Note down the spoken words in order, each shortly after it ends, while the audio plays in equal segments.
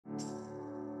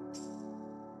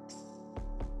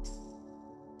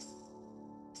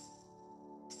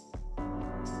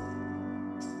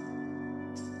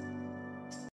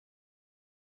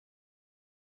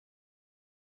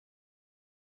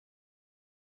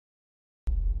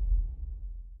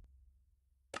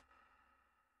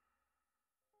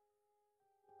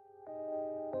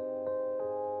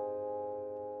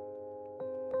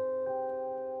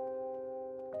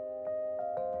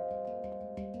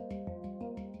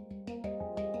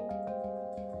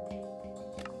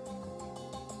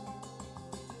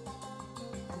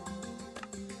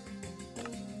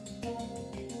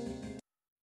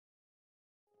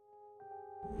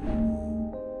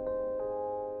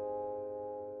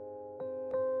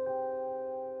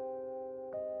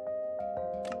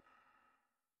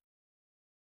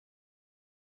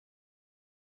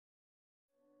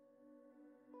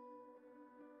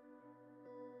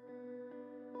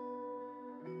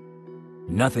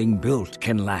Nothing built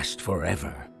can last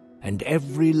forever, and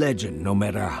every legend, no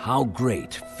matter how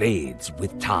great, fades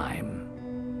with time.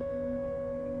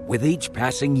 With each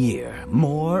passing year,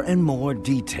 more and more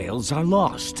details are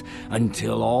lost,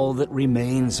 until all that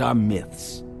remains are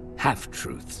myths,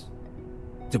 half-truths.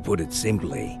 To put it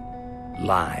simply,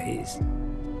 lies.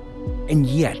 And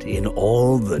yet, in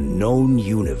all the known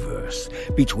universe,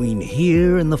 between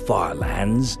here and the far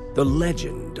lands, the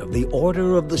legend of the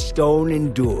Order of the Stone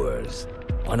endures,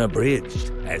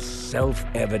 unabridged as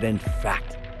self-evident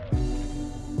fact.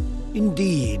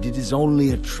 Indeed, it is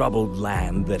only a troubled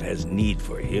land that has need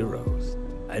for heroes,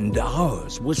 and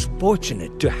ours was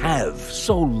fortunate to have,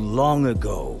 so long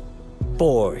ago,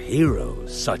 4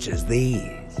 heroes such as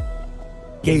these.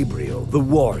 Gabriel the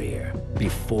warrior,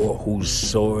 before whose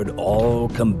sword all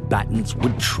combatants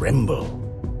would tremble.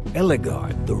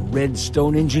 Eligard the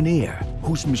redstone engineer,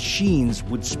 whose machines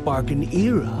would spark an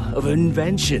era of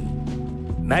invention.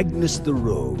 Magnus the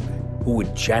rogue, who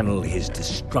would channel his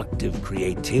destructive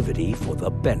creativity for the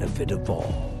benefit of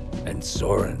all. And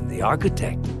Soren the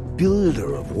architect,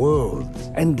 builder of worlds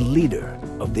and leader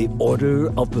of the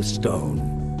Order of the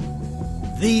Stone.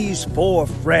 These 4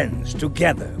 friends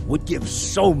together would give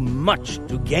so much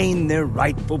to gain their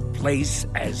rightful place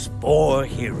as 4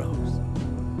 heroes.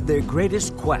 Their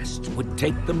greatest quest would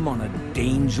take them on a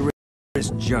dangerous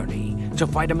journey to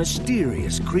fight a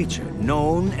mysterious creature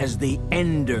known as the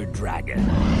Ender Dragon.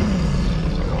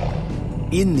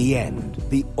 In the end,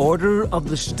 the Order of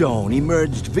the Stone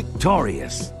emerged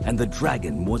victorious, and the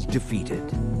dragon was defeated.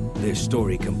 Their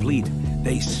story complete,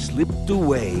 they slipped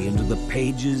away into the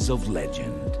pages of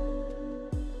legend.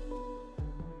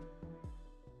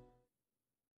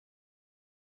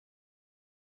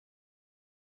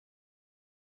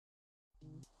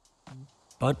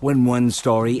 But when one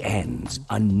story ends,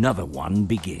 another one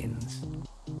begins.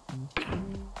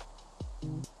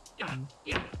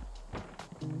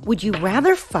 Would you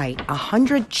rather fight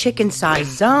 100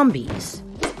 chicken-sized zombies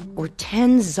or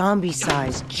 10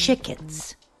 zombie-sized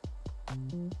chickens?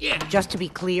 Yeah. Just to be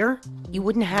clear, you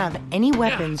wouldn't have any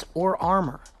weapons or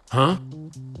armor. Huh?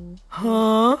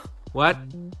 Huh? What?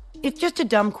 It's just a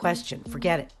dumb question.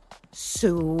 Forget it.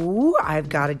 So, I've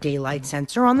got a daylight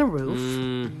sensor on the roof.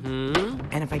 Mm-hmm.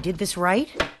 And if I did this right,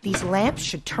 these lamps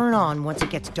should turn on once it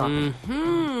gets dark.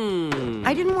 Mm-hmm.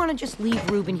 I didn't want to just leave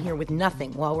Ruben here with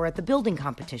nothing while we're at the building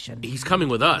competition. He's coming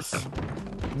with us.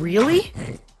 Really?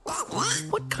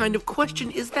 What kind of question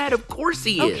is that? Of course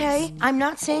he is. Okay, I'm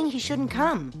not saying he shouldn't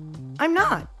come. I'm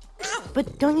not.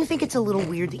 But don't you think it's a little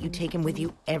weird that you take him with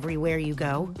you everywhere you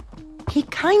go? He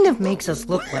kind of makes us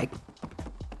look like,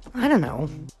 I don't know,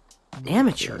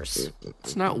 amateurs.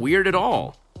 It's not weird at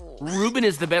all. Ruben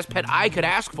is the best pet I could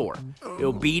ask for.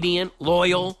 Obedient,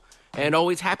 loyal, and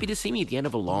always happy to see me at the end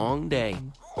of a long day.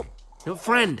 No,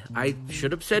 friend. I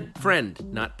should have said friend,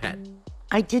 not pet.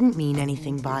 I didn't mean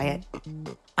anything by it.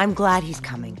 I'm glad he's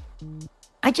coming.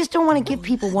 I just don't want to give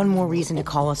people one more reason to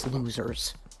call us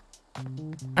losers.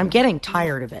 I'm getting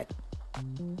tired of it.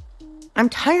 I'm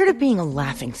tired of being a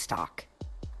laughingstock.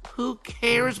 Who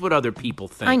cares what other people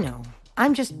think? I know.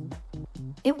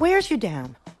 It wears you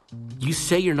down. You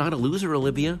say you're not a loser,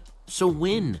 Olivia, so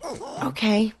win.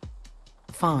 Okay.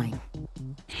 Fine.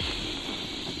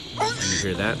 You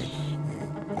hear that?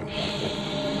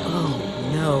 Oh,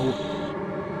 no.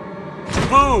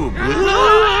 Boom!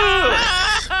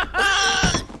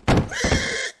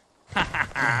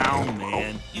 Oh,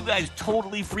 man. You guys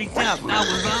totally freaked out. That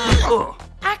was on.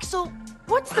 Axel,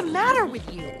 what's the matter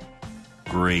with you?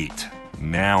 Great.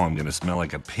 Now I'm gonna smell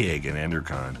like a pig in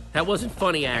Endercon. That wasn't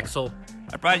funny, Axel.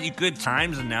 I brought you good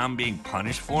times and now I'm being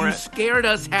punished for You it? scared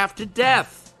us half to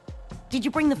death. Did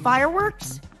you bring the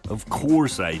fireworks? Of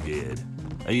course I did.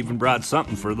 I even brought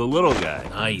something for the little guy.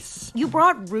 Nice. You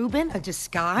brought Ruben a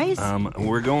disguise?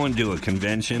 We're going to a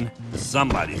convention.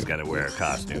 Somebody's gotta wear a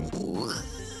costume.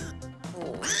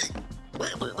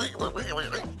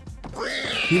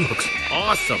 He looks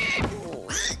awesome.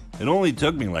 It only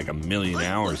took me like 1,000,000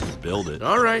 hours to build it.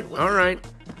 All right.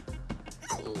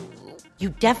 You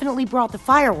definitely brought the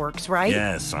fireworks, right?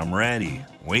 Yes, I'm ready.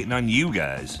 Waiting on you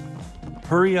guys.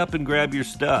 Hurry up and grab your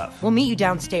stuff. We'll meet you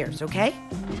downstairs, okay?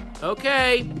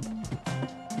 Okay.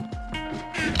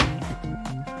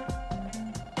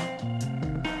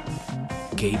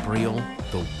 Gabriel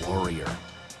the Warrior.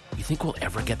 You think we'll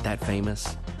ever get that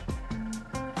famous?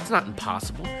 It's not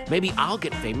impossible. Maybe I'll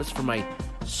get famous for my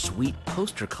sweet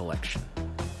poster collection.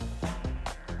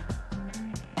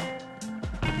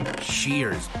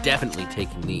 Shear's definitely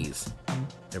taking these.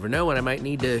 Never know when I might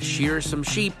need to shear some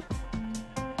sheep.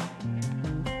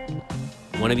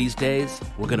 One of these days,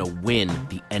 we're gonna win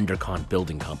the Endercon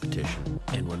building competition.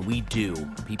 And when we do,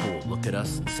 people will look at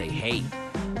us and say, hey,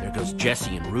 there goes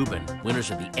Jesse and Ruben, winners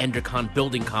of the Endercon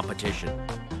building competition.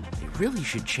 They really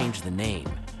should change the name.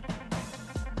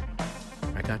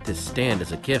 I got this stand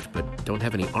as a gift, but don't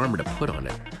have any armor to put on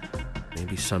it.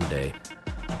 Maybe someday.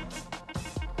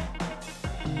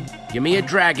 Give me a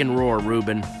dragon roar,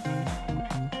 Ruben.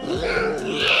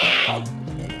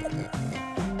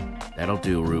 That'll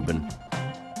do, Ruben.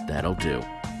 That'll do.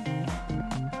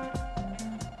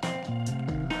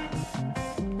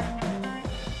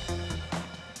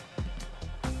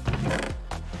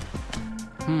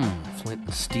 Flint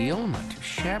and steel, not too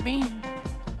shabby.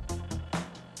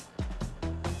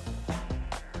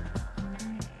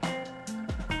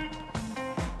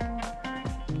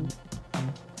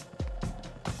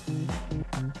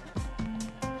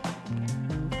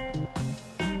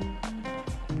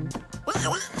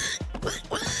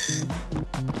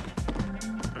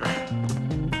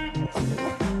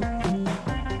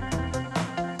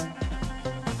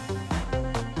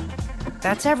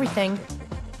 That's everything.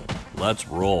 Let's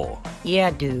roll.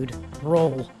 Yeah, dude.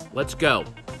 Roll. Let's go.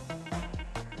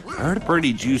 I heard a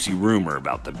pretty juicy rumor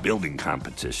about the building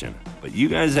competition, but you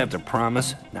guys have to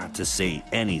promise not to say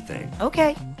anything.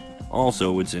 Okay.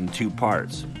 Also, it's in 2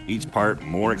 parts, each part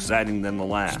more exciting than the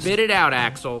last. Spit it out,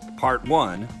 Axel. Part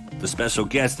 1, the special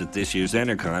guest at this year's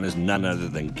Endercon is none other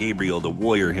than Gabriel the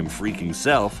Warrior him freaking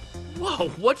self. Whoa,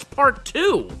 what's part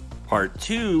 2? Part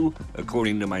 2,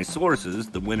 according to my sources,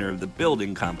 the winner of the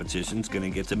building competition's gonna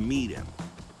get to meet him.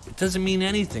 It doesn't mean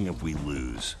anything if we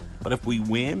lose, but if we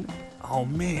win, oh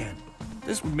man,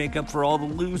 this would make up for all the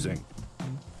losing.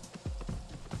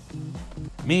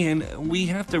 Man, we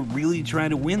have to really try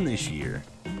to win this year.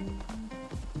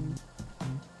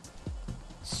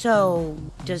 So,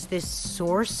 does this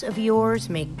source of yours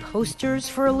make posters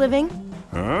for a living?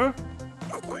 Huh?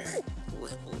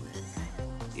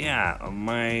 Yeah,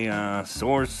 my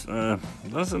source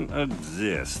doesn't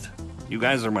exist. You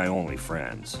guys are my only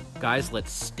friends. Guys,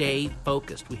 let's stay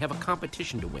focused. We have a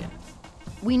competition to win.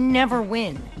 We never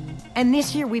win. And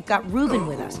this year we've got Ruben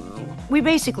with us. We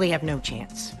basically have no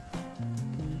chance.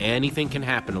 Anything can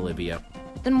happen, Olivia.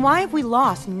 Then why have we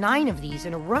lost 9 of these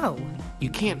in a row?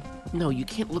 You can't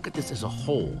look at this as a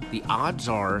whole. The odds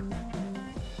are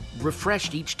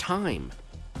refreshed each time.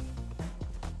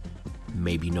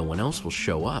 Maybe no one else will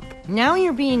show up. Now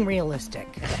you're being realistic.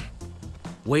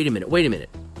 Wait a minute.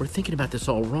 We're thinking about this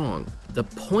all wrong. The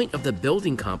point of the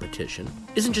building competition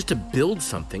isn't just to build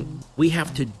something. We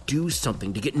have to do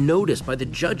something to get noticed by the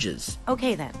judges.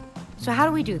 Okay then. So how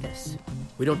do we do this?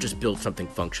 We don't just build something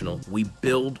functional, we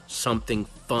build something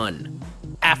fun.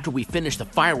 After we finish the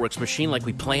fireworks machine like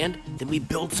we planned, then we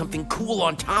build something cool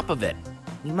on top of it.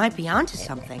 We might be onto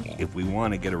something. If we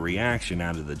want to get a reaction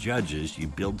out of the judges, you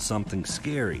build something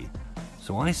scary.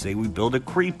 So I say we build a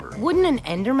creeper. Wouldn't an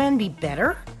Enderman be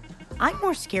better? I'm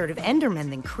more scared of Endermen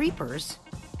than creepers.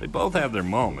 They both have their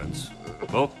moments,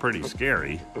 both pretty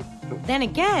scary. Then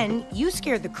again, you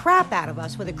scared the crap out of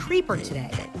us with a creeper today.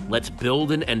 Let's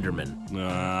build an Enderman.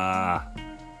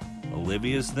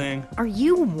 Olivia's thing? Are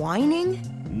you whining?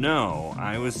 No,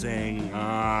 I was saying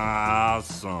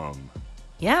awesome.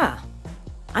 Yeah.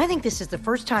 I think this is the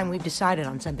first time we've decided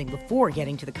on something before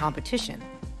getting to the competition.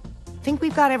 Think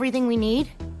we've got everything we need?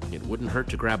 It wouldn't hurt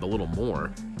to grab a little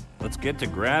more. Let's get to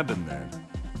grabbing then.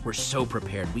 We're so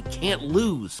prepared. We can't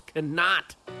lose.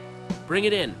 Cannot. Bring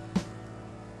it in.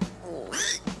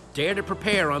 Dare to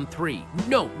prepare on 3.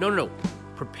 No.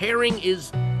 Preparing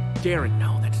is daring.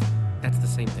 No, that's the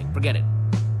same thing. Forget it.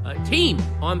 Team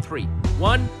on 3.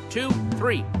 1, 2,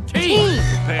 3. Team!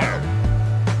 Prepare.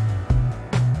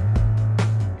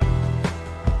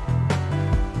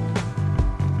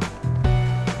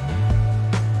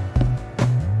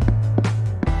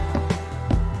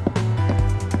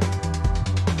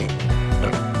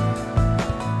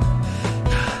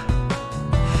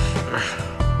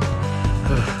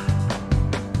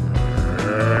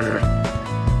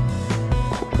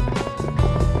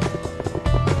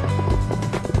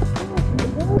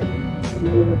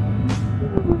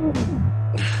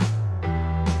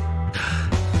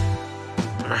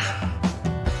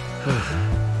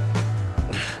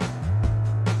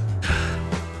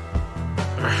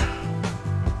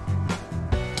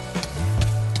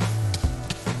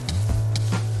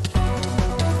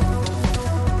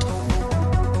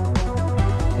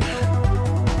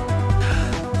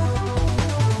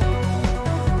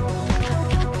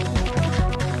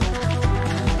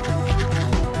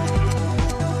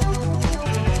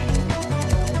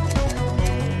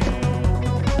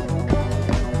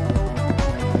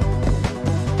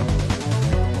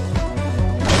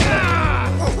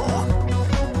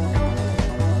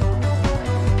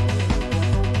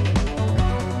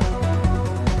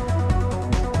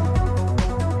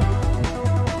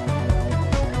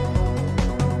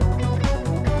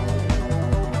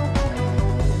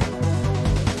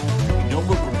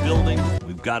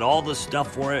 got all the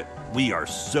stuff for it. We are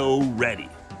so ready.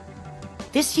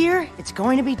 This year, it's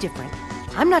going to be different.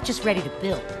 I'm not just ready to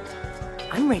build.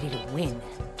 I'm ready to win.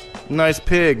 Nice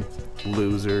pig,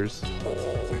 losers.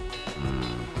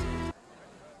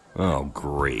 Oh,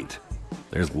 great.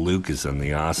 There's Lucas and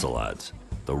the Ocelots.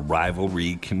 The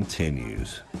rivalry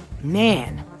continues.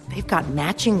 Man, they've got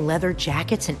matching leather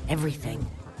jackets and everything.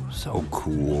 So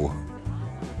cool.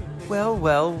 Well,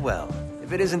 well, well.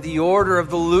 If it isn't the Order of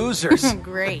the Losers.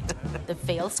 Great. The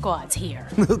fail squad's here.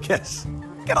 Lucas,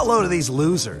 get a load of these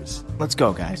losers. Let's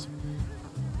go, guys.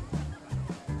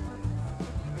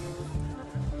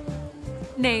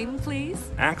 Name, please?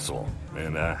 Axel,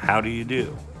 and how do you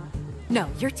do? No,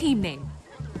 your team name.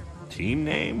 Team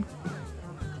name?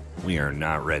 We are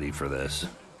not ready for this.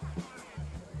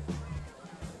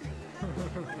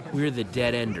 We're the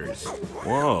Dead Enders.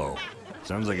 Whoa,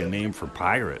 sounds like a name for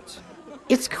pirates.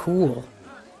 It's cool.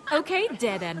 Okay,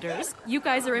 Dead Enders. You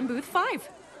guys are in booth 5.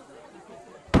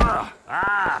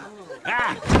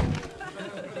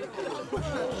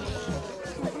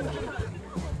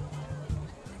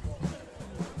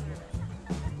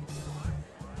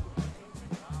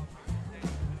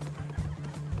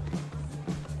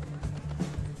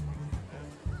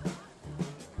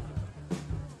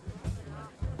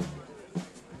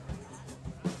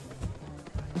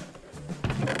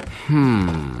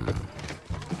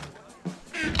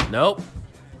 Nope.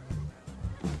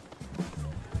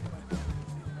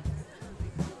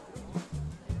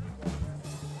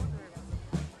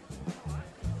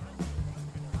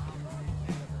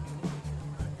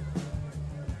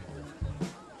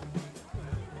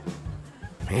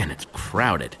 Man, it's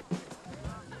crowded.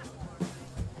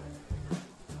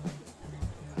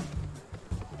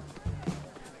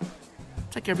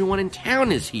 It's like everyone in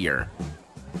town is here.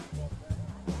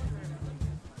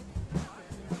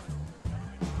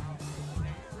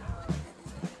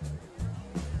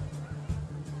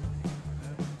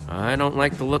 I don't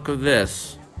like the look of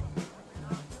this.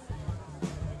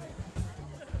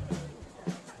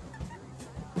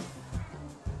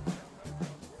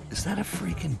 Is that a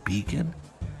freaking beacon?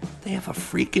 They have a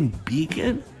freaking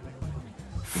beacon?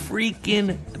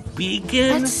 Freaking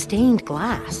beacon? That's stained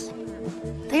glass.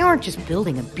 They aren't just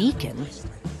building a beacon.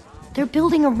 They're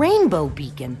building a rainbow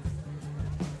beacon.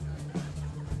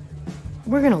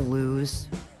 We're gonna lose.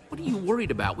 What are you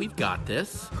worried about? We've got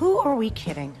this. Who are we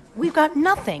kidding? We've got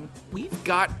nothing. We've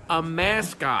got a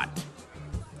mascot.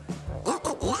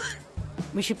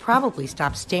 We should probably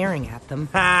stop staring at them.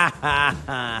 Ha ha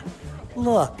ha.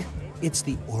 Look, it's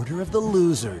the Order of the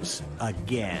Losers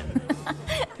again.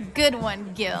 Good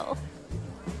one, Gil.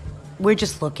 We're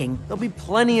just looking. There'll be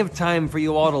plenty of time for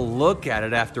you all to look at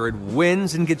it after it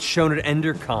wins and gets shown at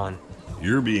EnderCon.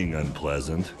 You're being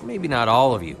unpleasant. Maybe not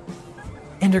all of you.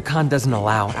 EnderCon doesn't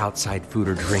allow outside food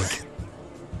or drink.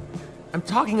 I'm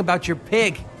talking about your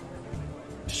pig.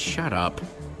 Shut up.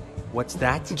 What's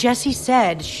that? Jesse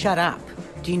said, shut up.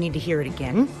 Do you need to hear it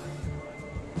again?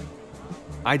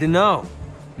 I dunno.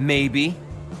 Maybe.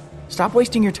 Stop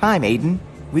wasting your time, Aiden.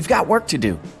 We've got work to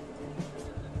do.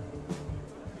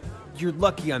 You're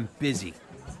lucky I'm busy.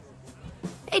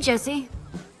 Hey, Jesse.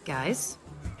 Guys,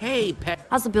 Hey, Pet.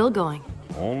 how's the build going?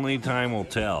 Only time will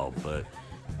tell, but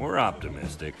we're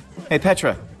optimistic. Hey,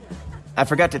 Petra. I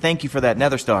forgot to thank you for that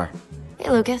nether star. Hey,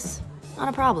 Lucas. Not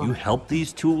a problem. You help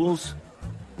these tools?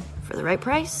 For the right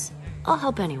price, I'll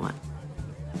help anyone.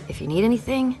 If you need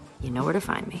anything, you know where to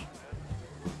find me.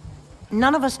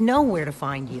 None of us know where to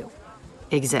find you.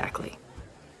 Exactly.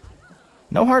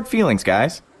 No hard feelings,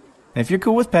 guys. If you're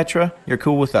cool with Petra, you're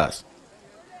cool with us.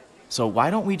 So why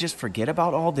don't we just forget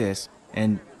about all this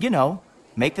and,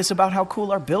 make this about how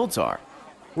cool our builds are?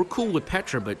 We're cool with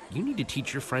Petra, but you need to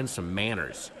teach your friend some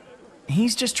manners.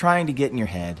 He's just trying to get in your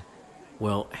head.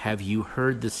 Well, have you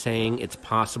heard the saying, it's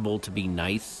possible to be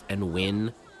nice and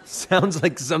win? Sounds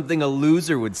like something a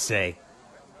loser would say.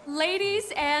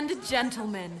 Ladies and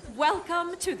gentlemen,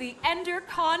 welcome to the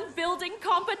EnderCon building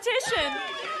competition.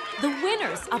 The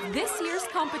winners of this year's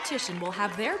competition will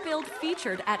have their build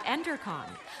featured at EnderCon.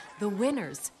 The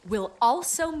winners will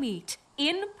also meet,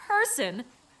 in person,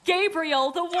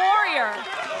 Gabriel the Warrior.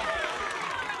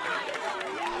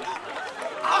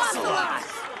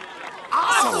 Ocelots!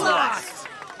 Ocelots!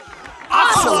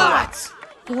 Ocelots!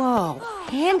 Whoa,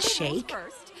 handshake?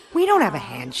 We don't have a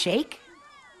handshake.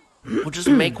 We'll just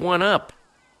make one up.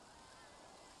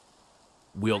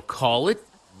 We'll call it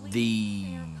the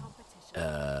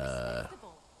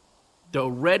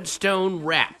Redstone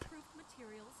Rap.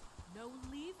 No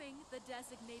leaving the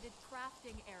designated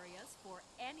crafting areas for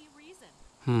any reason.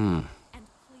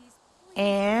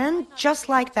 And just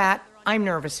like that, I'm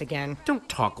nervous again. Don't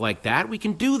talk like that. We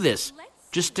can do this.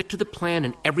 Just stick to the plan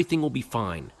and everything will be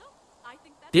fine.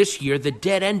 This year, the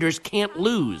Dead Enders can't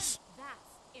lose.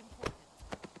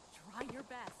 Try your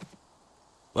best.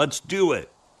 Let's do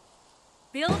it.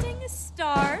 Building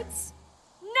starts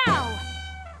now!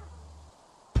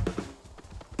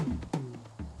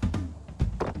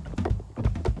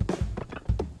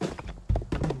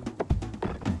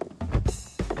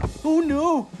 Oh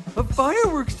no! A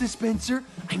fireworks dispenser!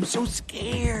 I'm so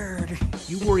scared!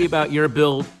 You worry about your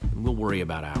build, and we'll worry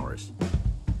about ours.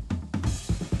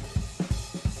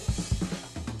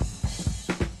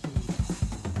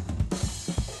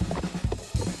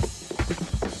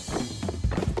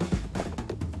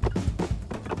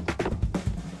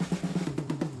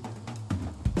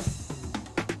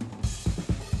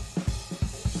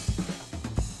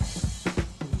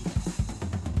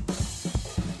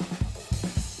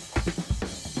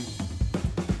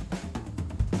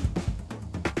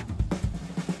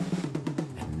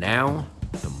 Now,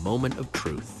 the moment of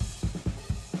truth.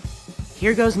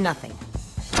 Here goes nothing.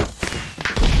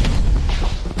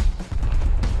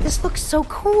 This looks so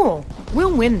cool.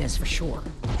 We'll win this for sure.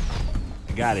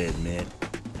 I gotta admit,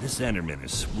 this Enderman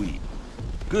is sweet.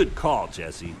 Good call,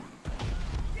 Jesse.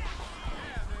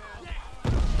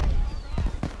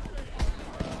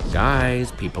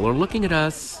 Guys, people are looking at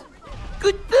us.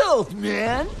 Good build,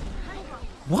 man!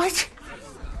 What?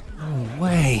 No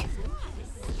way.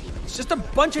 It's just a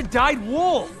bunch of dyed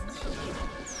wool.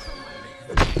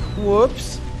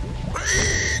 Whoops.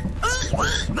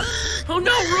 Oh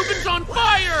no, Reuben's on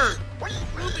fire!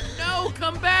 Reuben, no,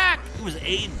 come back! It was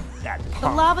Aiden, that The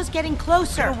punk. lava's getting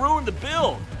closer. Gonna ruin the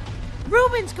build.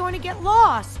 Reuben's going to get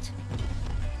lost.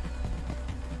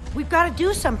 We've got to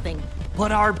do something.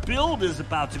 But our build is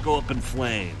about to go up in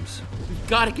flames. We've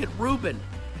got to get Reuben.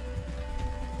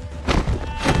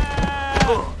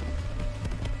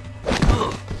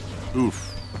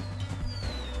 Oof.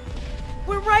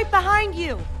 We're right behind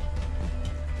you.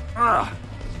 Ah.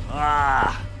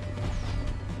 Ah.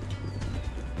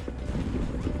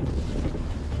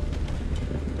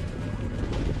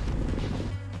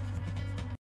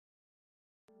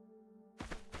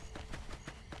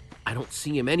 I don't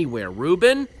see him anywhere.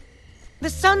 Reuben? The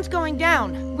sun's going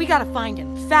down. We got to find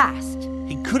him fast.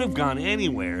 He could have gone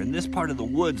anywhere, and this part of the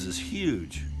woods is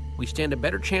huge. We stand a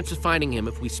better chance of finding him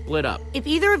if we split up. If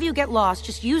either of you get lost,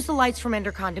 just use the lights from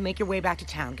Endercon to make your way back to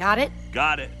town. Got it?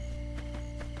 Got it.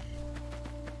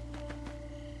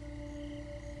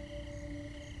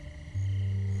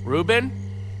 Reuben?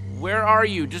 Where are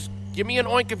you? Just give me an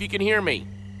oink if you can hear me.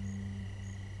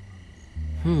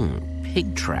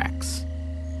 Pig tracks.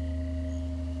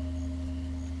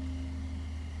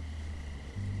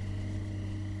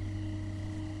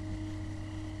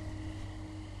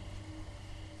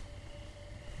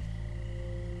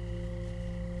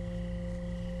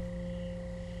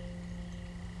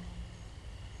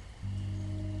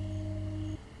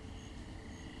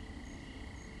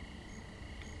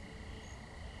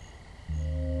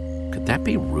 Could that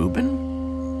be Reuben?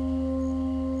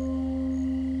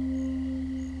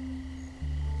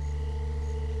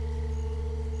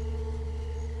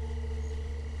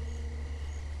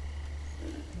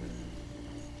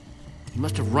 He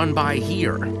must have run by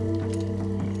here.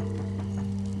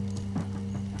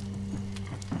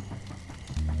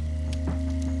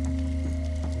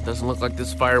 Doesn't look like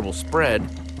this fire will spread.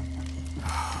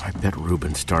 I bet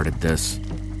Reuben started this.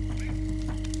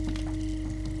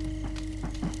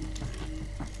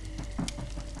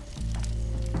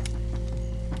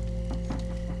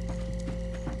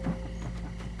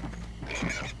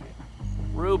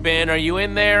 Reuben, are you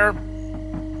in there?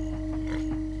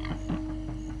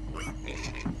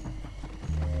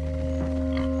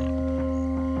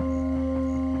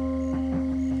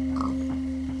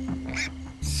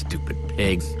 Stupid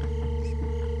pigs.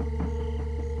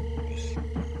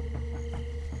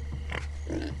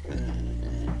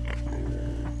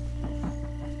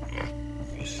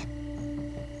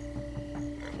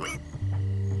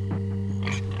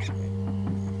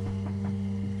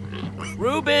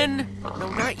 Reuben! No,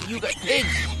 not you, guys. Pigs!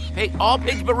 Hey, all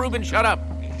pigs but Reuben, shut up!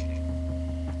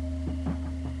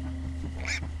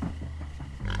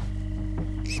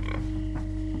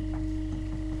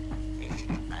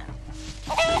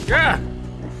 Yeah!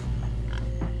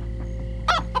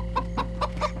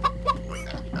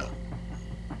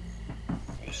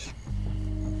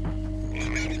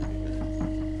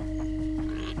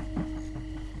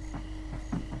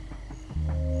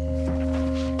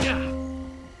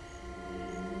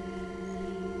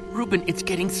 Reuben, it's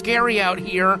getting scary out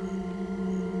here.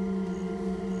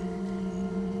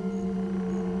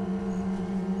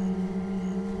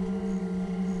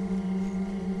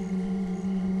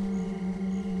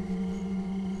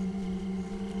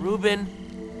 Reuben?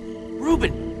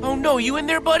 Reuben! Oh no, you in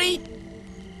there, buddy?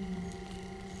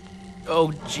 Oh,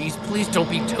 jeez, please don't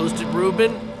be toasted,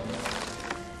 Reuben.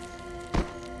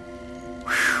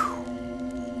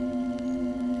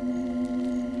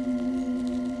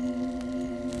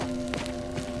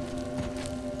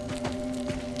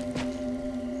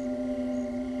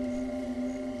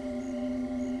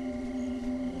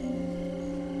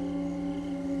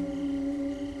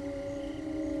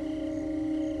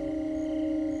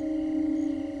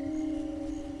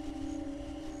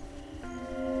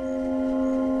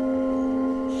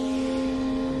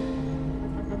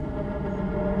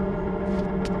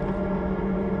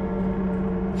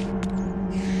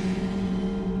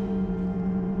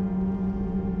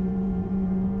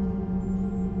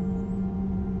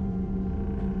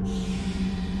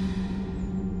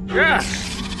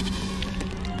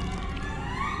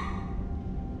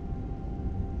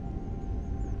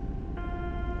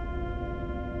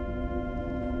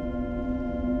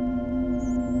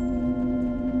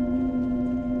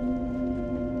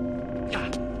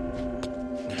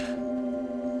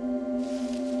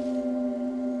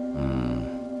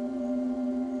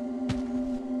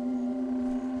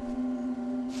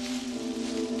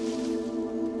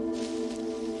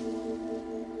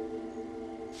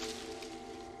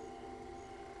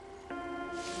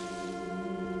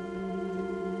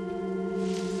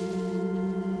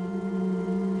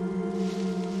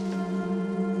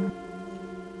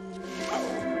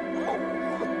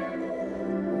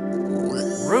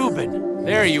 Reuben,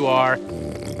 there you are.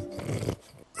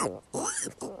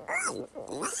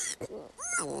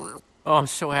 Oh, I'm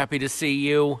so happy to see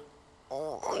you.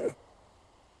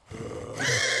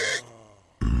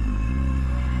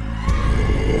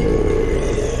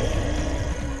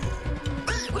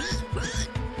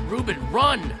 Reuben,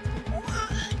 run!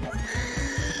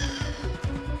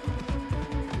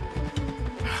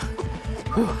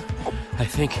 I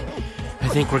think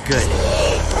we're good.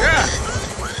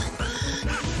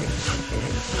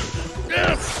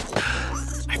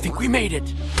 I think we made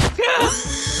it.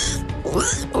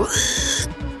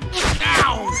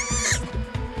 Ow!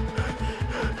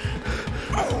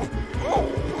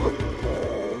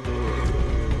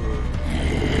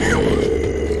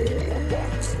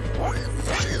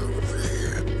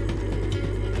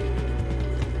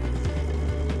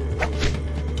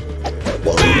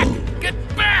 Get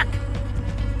back!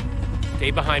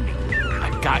 Stay behind me.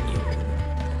 I've got you.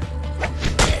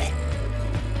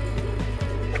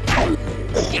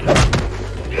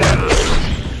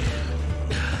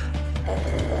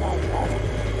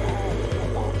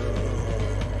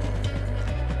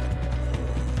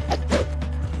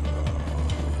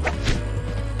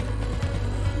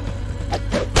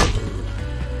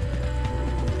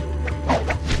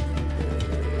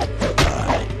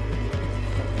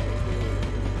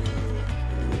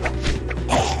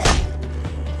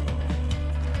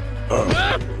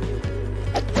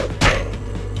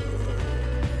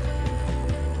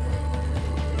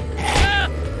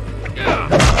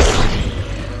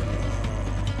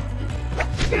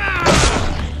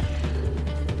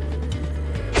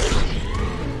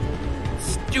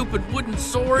 Stupid wooden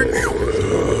sword.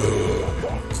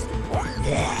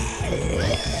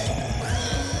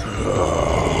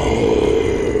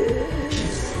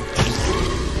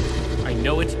 I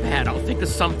know it's bad. I'll think of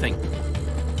something.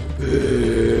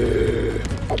 You're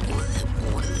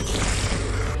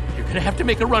gonna have to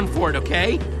make a run for it,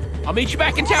 okay? I'll meet you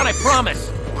back in town, I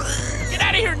promise. Get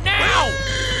out of here now!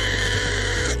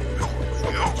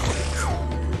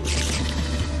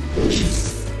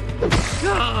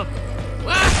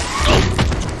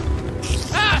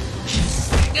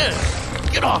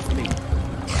 Get off me!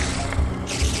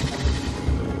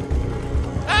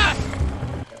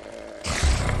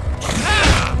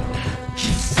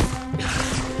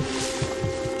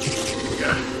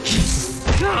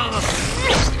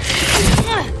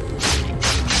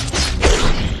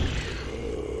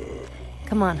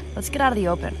 Come on, let's get out of the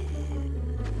open.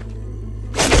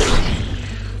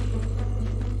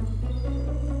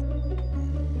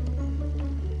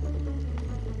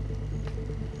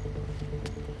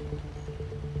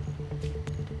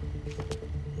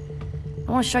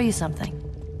 I want to show you something.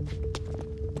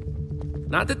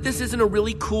 Not that this isn't a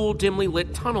really cool, dimly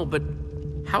lit tunnel, but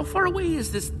how far away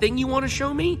is this thing you want to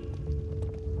show me?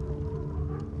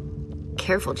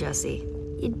 Careful, Jesse.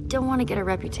 You don't want to get a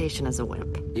reputation as a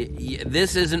wimp.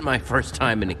 This isn't my first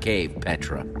time in a cave,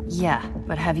 Petra. Yeah,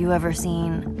 but have you ever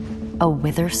seen a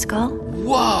wither skull?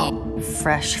 Whoa!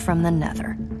 Fresh from the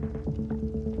nether.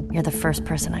 You're the first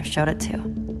person I've showed it to.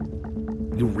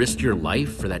 You risked your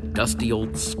life for that dusty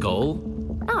old skull?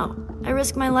 No, I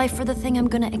risk my life for the thing I'm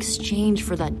gonna exchange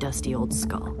for that dusty old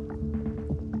skull.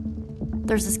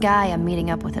 There's this guy I'm meeting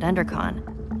up with at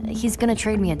EnderCon. He's gonna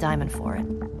trade me a diamond for it.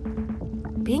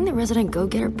 Being the resident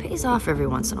go-getter pays off every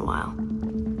once in a while.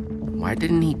 Why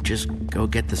didn't he just go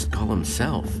get the skull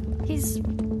himself? He's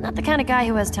not the kind of guy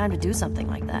who has time to do something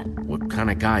like that. What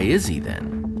kind of guy is he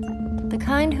then? The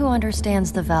kind who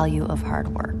understands the value of hard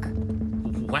work.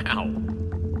 Wow.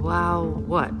 Wow,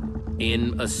 what?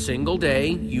 In a single day,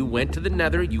 you went to the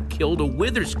Nether, you killed a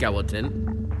wither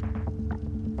skeleton.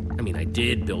 I mean, I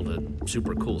did build a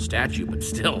super cool statue, but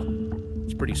still,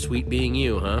 it's pretty sweet being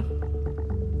you, huh?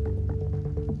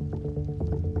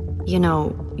 You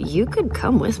know, you could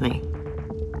come with me.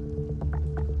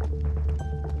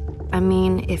 I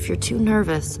mean, if you're too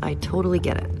nervous, I totally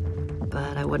get it.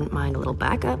 But I wouldn't mind a little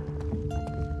backup.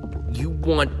 You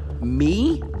want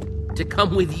me to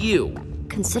come with you?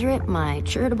 Consider it my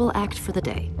charitable act for the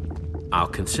day. I'll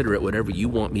consider it whatever you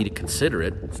want me to consider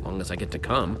it, as long as I get to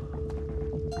come.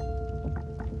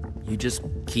 You just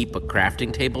keep a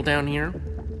crafting table down here?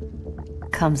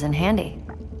 Comes in handy.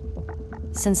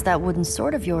 Since that wooden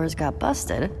sword of yours got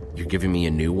busted... You're giving me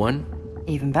a new one?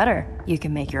 Even better, you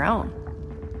can make your own.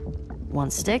 1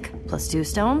 stick plus 2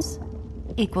 stones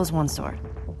equals 1 sword.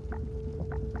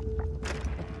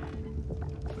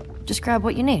 Just grab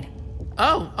what you need.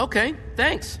 Oh, okay,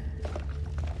 thanks.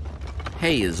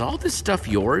 Hey, is all this stuff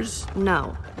yours?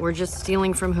 No, we're just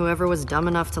stealing from whoever was dumb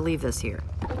enough to leave this here.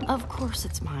 Of course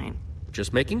it's mine.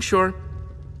 Just making sure.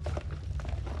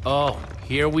 Oh,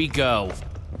 here we go.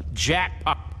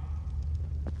 Jackpot.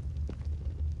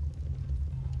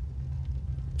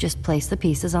 Just place the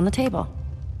pieces on the table.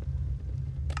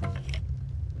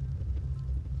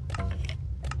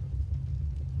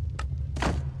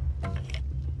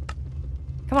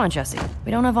 Come on, Jesse.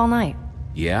 We don't have all night.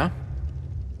 Yeah?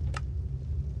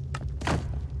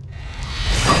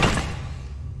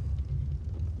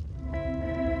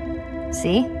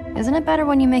 See? Isn't it better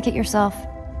when you make it yourself?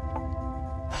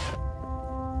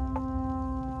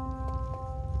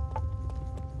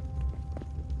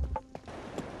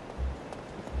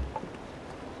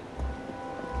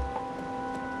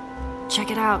 Check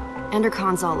it out.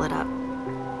 EnderCon's all lit up.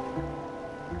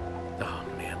 Oh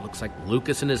man, looks like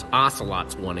Lucas and his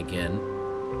ocelots won again.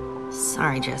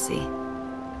 Sorry, Jesse.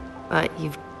 But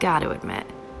you've got to admit,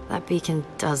 that beacon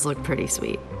does look pretty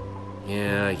sweet.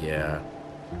 Yeah.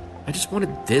 I just wanted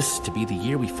this to be the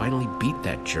year we finally beat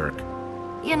that jerk.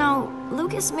 You know,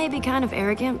 Lucas may be kind of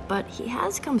arrogant, but he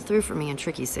has come through for me in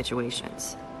tricky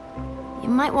situations. You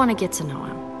might want to get to know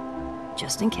him,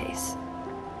 just in case.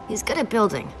 He's good at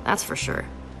building, that's for sure.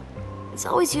 It's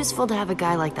always useful to have a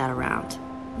guy like that around,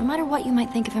 no matter what you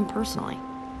might think of him personally.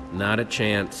 Not a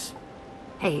chance.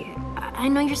 Hey, I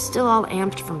know you're still all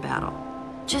amped from battle.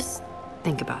 Just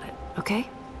think about it, okay?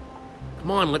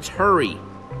 Come on, let's hurry.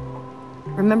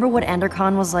 Remember what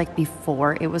EnderCon was like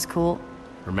before it was cool?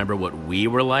 Remember what we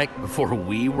were like before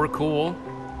we were cool?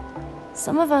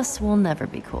 Some of us will never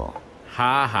be cool.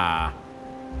 Ha ha.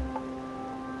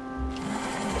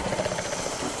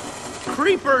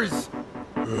 Creepers!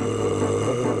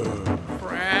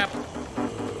 Crap.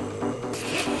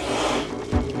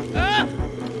 Ah!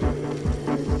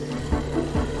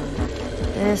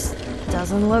 This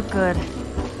doesn't look good.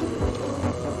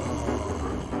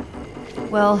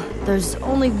 Well, there's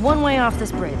only one way off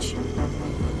this bridge.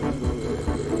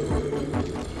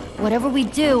 Whatever we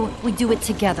do it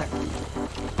together.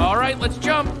 All right, let's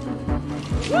jump.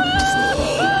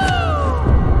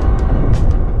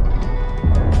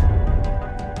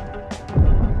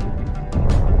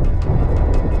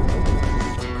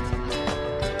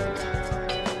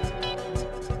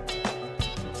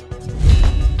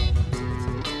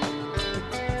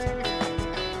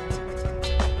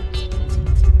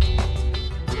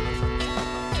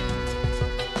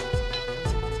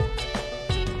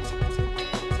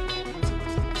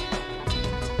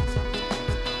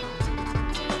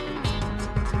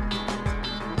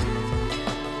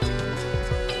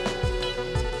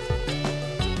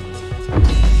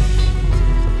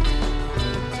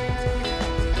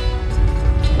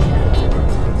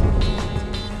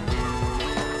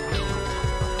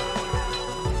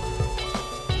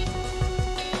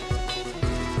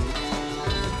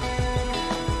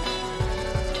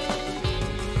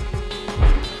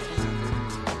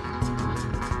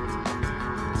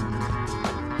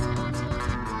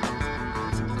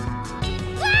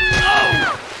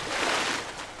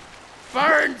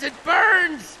 Burns! It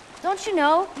burns! Don't you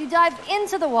know? You dive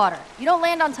into the water. You don't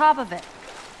land on top of it.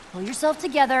 Pull yourself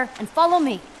together and follow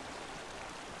me.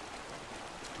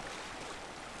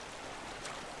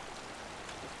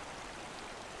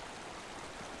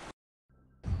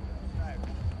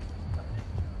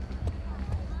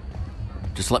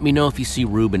 Just let me know if you see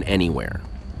Reuben anywhere.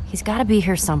 He's gotta be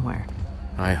here somewhere.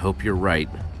 I hope you're right.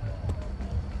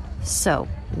 So,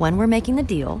 when we're making the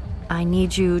deal, I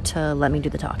need you to let me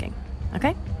do the talking,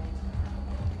 okay?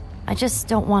 I just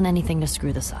don't want anything to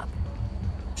screw this up.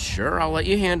 Sure, I'll let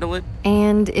you handle it.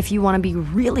 And if you want to be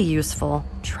really useful,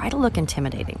 try to look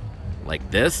intimidating. Like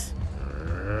this?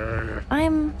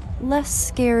 I'm less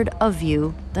scared of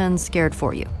you than scared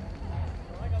for you.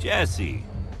 Jesse.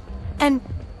 And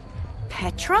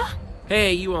Petra?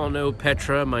 Hey, you all know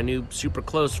Petra, my new super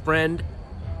close friend.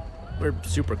 We're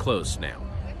super close now.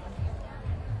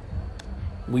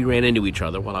 We ran into each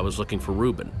other while I was looking for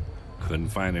Reuben. Couldn't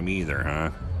find him either,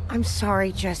 huh? I'm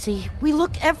sorry, Jesse. We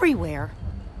looked everywhere.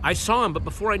 I saw him, but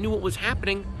before I knew what was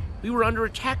happening, we were under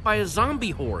attack by a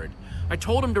zombie horde. I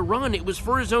told him to run. It was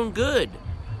for his own good.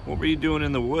 What were you doing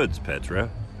in the woods, Petra?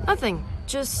 Nothing.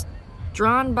 Just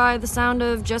drawn by the sound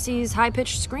of Jesse's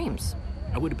high-pitched screams.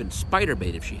 I would have been spider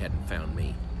bait if she hadn't found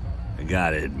me. I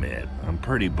gotta admit, I'm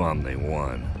pretty bummed they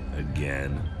won.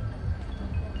 Again.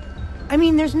 I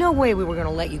mean, there's no way we were gonna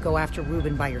let you go after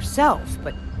Reuben by yourself,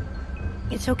 but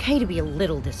it's okay to be a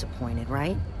little disappointed,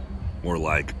 right? Or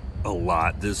like, a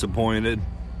lot disappointed.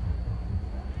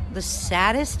 The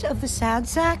saddest of the sad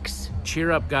sacks?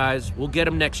 Cheer up, guys. We'll get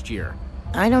him next year.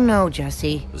 I don't know,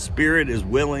 Jesse. The spirit is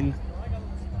willing,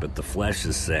 but the flesh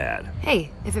is sad.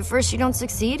 Hey, if at first you don't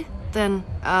succeed, then,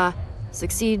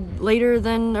 succeed later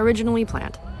than originally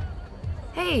planned.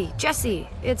 Hey, Jesse,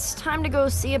 it's time to go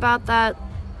see about that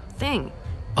thing.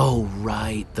 Oh,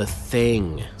 right, the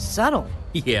thing. Subtle.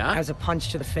 Yeah? As a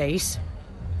punch to the face.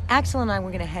 Axel and I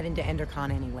were gonna head into Endercon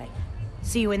anyway.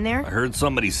 See you in there? I heard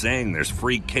somebody saying there's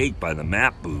free cake by the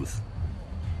map booth.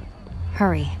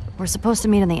 Hurry. We're supposed to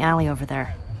meet in the alley over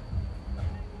there.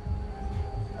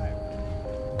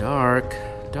 Dark,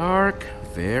 dark,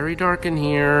 very dark in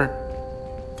here.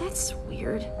 That's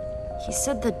weird. He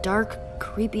said the dark,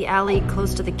 creepy alley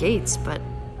close to the gates, but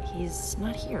he's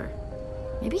not here.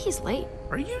 Maybe he's late.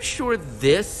 Are you sure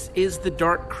this is the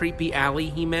dark, creepy alley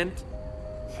he meant?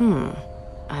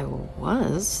 I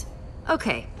was.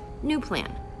 Okay, new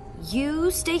plan.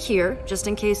 You stay here, just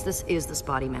in case this is the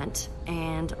spot he meant,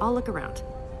 and I'll look around.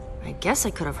 I guess I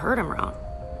could have heard him wrong.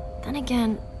 Then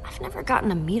again, I've never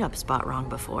gotten a meetup spot wrong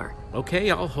before.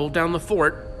 Okay, I'll hold down the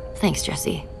fort. Thanks,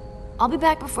 Jesse. I'll be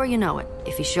back before you know it.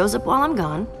 If he shows up while I'm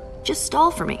gone, just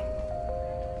stall for me.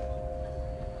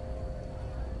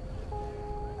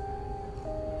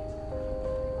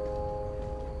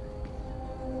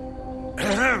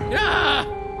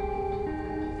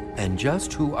 And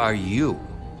just who are you?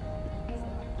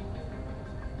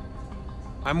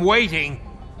 I'm waiting.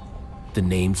 The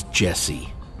name's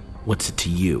Jesse. What's it to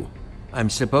you? I'm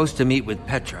supposed to meet with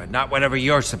Petra, not whatever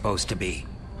you're supposed to be.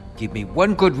 Give me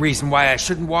one good reason why I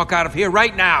shouldn't walk out of here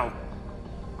right now.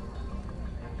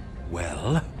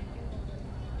 Well?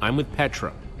 I'm with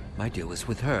Petra. My deal is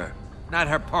with her, not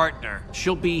her partner.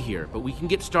 She'll be here, but we can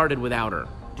get started without her.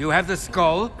 Do you have the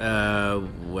skull?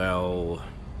 Well...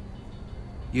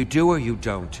 You do or you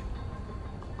don't?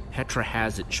 Petra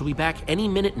has it. She'll be back any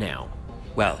minute now.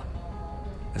 Well,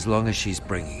 as long as she's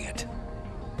bringing it.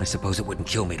 I suppose it wouldn't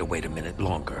kill me to wait a minute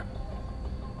longer.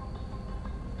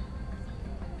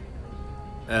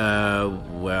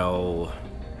 Well...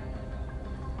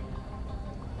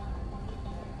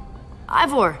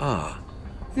 Ivor! Ah,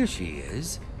 here she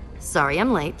is. Sorry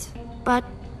I'm late, but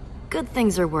good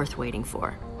things are worth waiting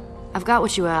for. I've got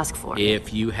what you asked for.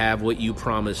 If you have what you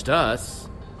promised us...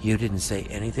 You didn't say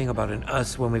anything about an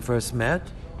us when we first met?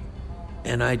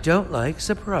 And I don't like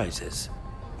surprises.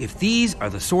 If these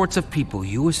are the sorts of people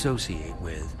you associate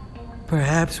with,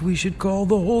 perhaps we should call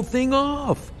the whole thing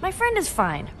off. My friend is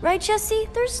fine, right, Jesse?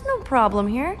 There's no problem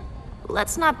here.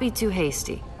 Let's not be too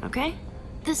hasty, okay?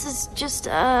 This is just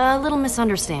a little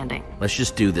misunderstanding. Let's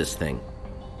just do this thing.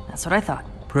 That's what I thought.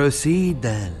 Proceed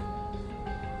then.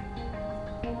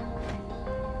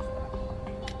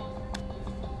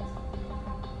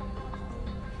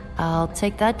 I'll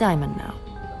take that diamond now.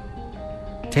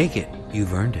 Take it.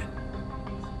 You've earned it.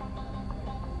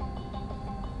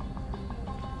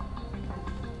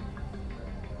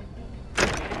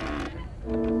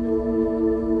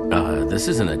 This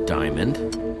isn't a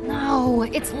diamond. No,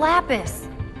 it's lapis.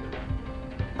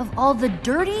 Of all the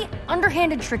dirty,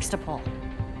 underhanded tricks to pull.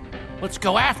 Let's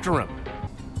go after him.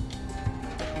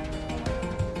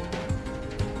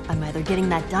 I'm either getting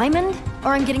that diamond,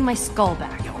 or I'm getting my skull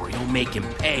back. Or you'll make him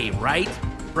pay, right?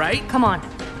 Right? Come on.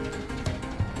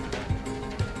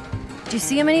 Do you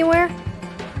see him anywhere?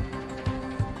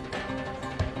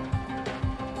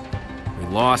 We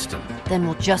lost him. Then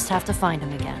we'll just have to find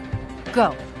him again.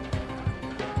 Go.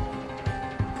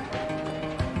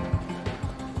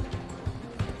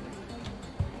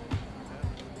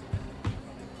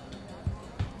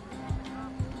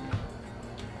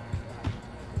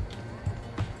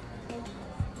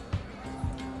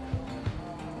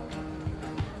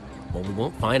 Well, we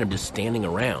won't find him just standing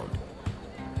around.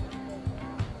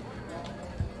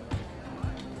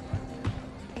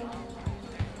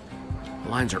 The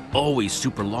lines are always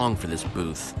super long for this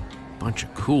booth. Bunch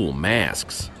of cool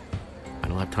masks. I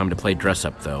don't have time to play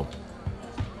dress-up, though.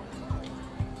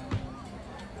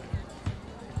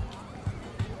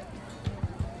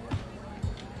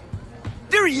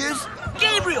 There he is!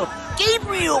 Gabriel!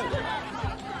 Gabriel!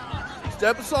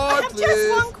 Step aside, please. Just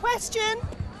one question.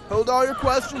 Hold all your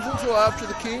questions until after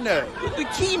the keynote. The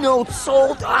keynote's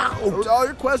sold out! Hold all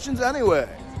your questions anyway.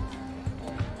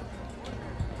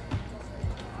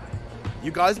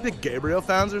 You guys big Gabriel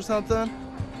fans or something?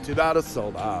 Too bad it's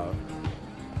sold out.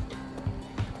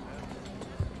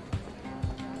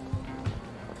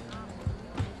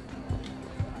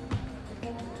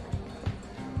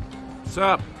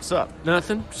 Sup? Sup?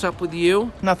 Nothing? Sup with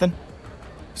you? Nothing.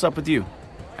 Sup with you?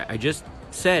 I just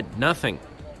said nothing.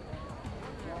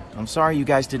 I'm sorry you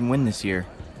guys didn't win this year.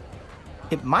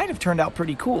 It might have turned out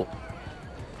pretty cool.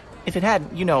 If it had,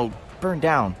 burned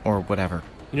down or whatever.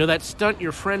 You know, that stunt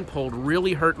your friend pulled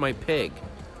really hurt my pig.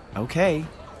 Okay,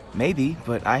 maybe,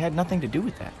 but I had nothing to do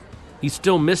with that. He's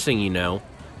still missing, you know.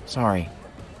 Sorry.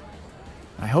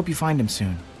 I hope you find him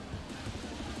soon.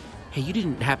 Hey, you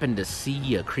didn't happen to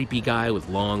see a creepy guy with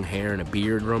long hair and a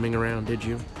beard roaming around, did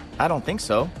you? I don't think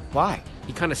so. Why?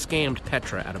 He kind of scammed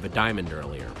Petra out of a diamond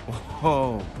earlier.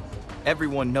 Oh,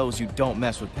 everyone knows you don't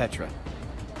mess with Petra.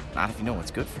 Not if you know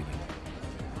what's good for you.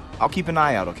 I'll keep an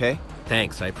eye out, okay?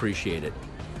 Thanks, I appreciate it.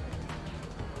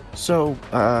 So,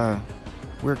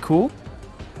 we're cool?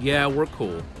 Yeah, we're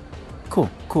cool. Cool.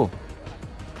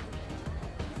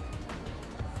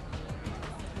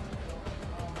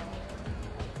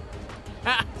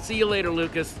 Ha! See you later,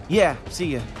 Lucas. Yeah,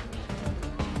 see ya.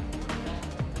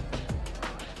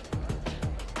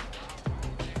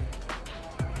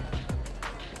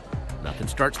 Nothing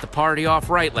starts the party off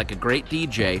right like a great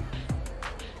DJ.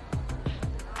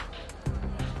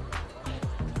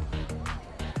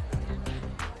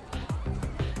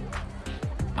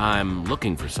 I'm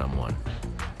looking for someone.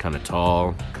 Kind of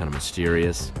tall, kind of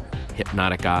mysterious,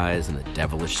 hypnotic eyes and a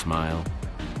devilish smile.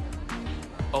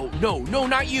 Oh, no,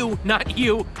 not you, not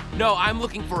you. No, I'm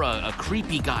looking for a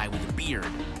creepy guy with a beard.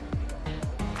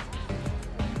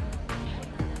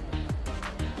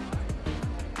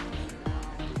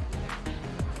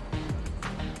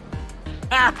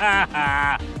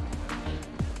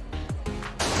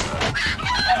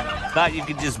 Thought you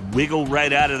could just wiggle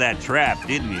right out of that trap,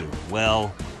 didn't you?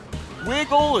 Well,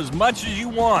 wiggle as much as you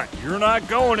want. You're not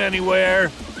going anywhere.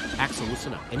 Axel,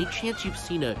 listen up. Any chance you've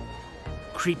seen a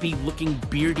creepy-looking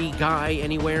beardy guy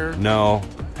anywhere? No.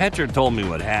 Petra told me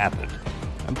what happened.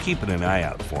 I'm keeping an eye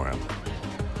out for him.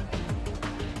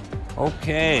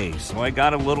 Okay, so I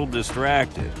got a little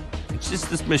distracted. It's just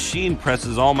this machine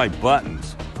presses all my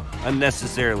buttons.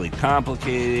 Unnecessarily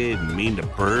complicated and mean to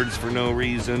birds for no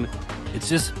reason. It's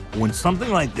just, when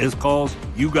something like this calls,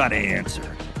 you gotta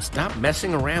answer. Stop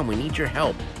messing around, we need your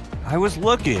help. I was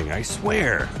looking, I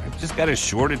swear. I've just got a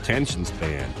short attention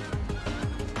span.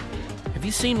 Have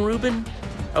you seen Ruben?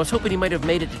 I was hoping he might have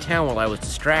made it to town while I was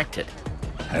distracted.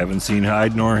 Haven't seen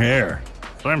hide nor hair,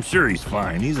 but I'm sure he's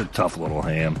fine. He's a tough little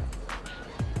ham.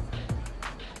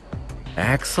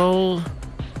 Axel?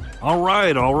 All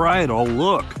right, I'll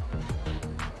look.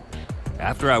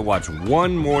 After I watch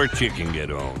one more chicken get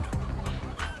owned.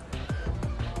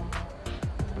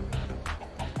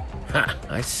 Ha,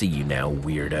 I see you now,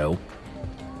 weirdo.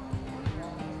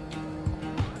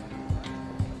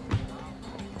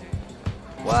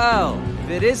 Well, if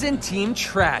it isn't Team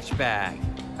Trash Bag.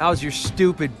 How's your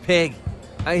stupid pig?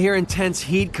 I hear intense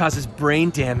heat causes brain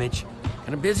damage.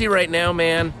 Kinda busy right now,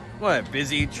 man. What,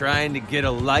 busy trying to get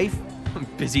a life? I'm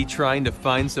busy trying to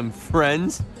find some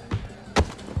friends?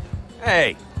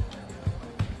 Hey!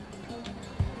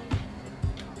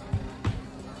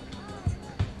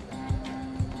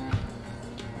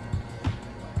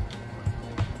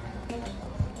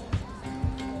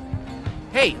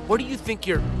 Hey, what do you think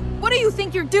you're... What do you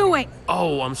think you're doing?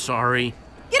 Oh, I'm sorry.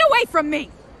 Get away from me!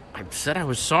 I said I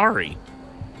was sorry.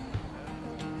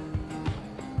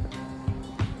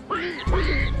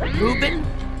 Ruben?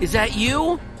 Is that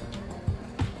you?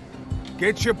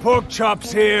 Get your pork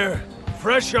chops here,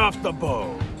 fresh off the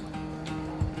bone.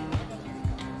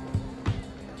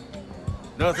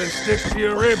 Nothing sticks to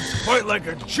your ribs quite like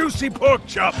a juicy pork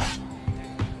chop.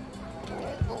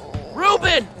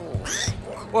 Ruben!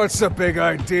 What's the big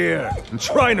idea? I'm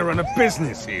trying to run a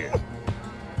business here.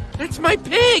 That's my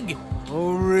pig!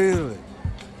 Oh, really?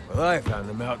 Well, I found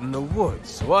him out in the woods,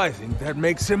 so I think that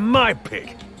makes him my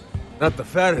pig. Not the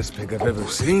fattest pig I've ever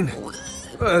seen,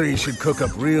 Well, he should cook up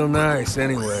real nice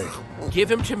anyway. Give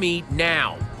him to me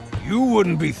now. You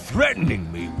wouldn't be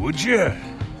threatening me, would you?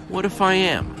 What if I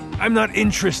am? I'm not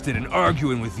interested in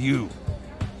arguing with you.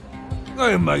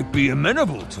 I might be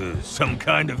amenable to some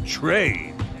kind of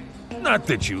trade. Not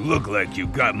that you look like you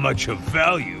got much of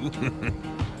value.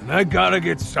 And I gotta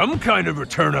get some kind of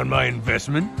return on my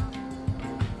investment.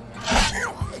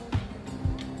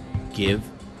 Give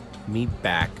me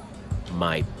back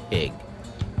my pig.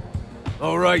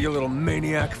 All right, you little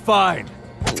maniac. Fine.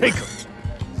 Take him.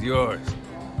 It's yours.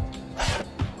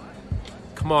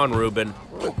 Come on, Reuben.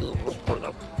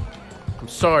 I'm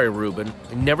sorry, Reuben.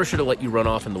 I never should have let you run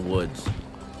off in the woods.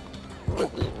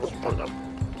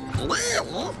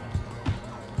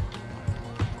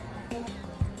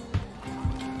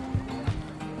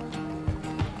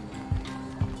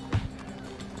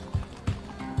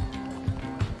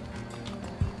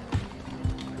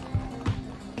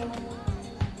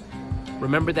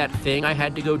 Remember that thing I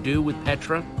had to go do with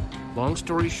Petra? Long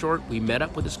story short, we met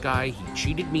up with this guy, he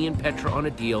cheated me and Petra on a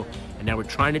deal, and now we're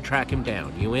trying to track him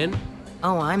down. You in?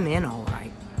 Oh, I'm in, all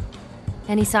right.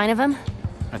 Any sign of him?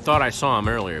 I thought I saw him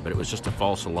earlier, but it was just a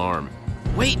false alarm.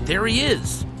 Wait, there he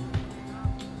is!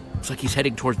 Looks like he's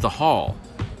heading towards the hall.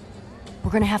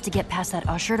 We're gonna have to get past that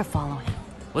usher to follow him.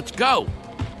 Let's go!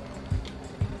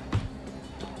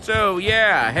 So,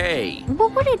 yeah, hey.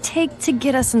 What would it take to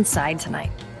get us inside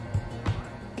tonight?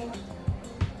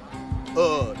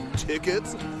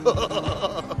 Tickets?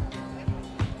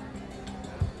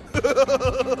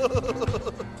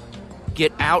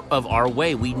 Get out of our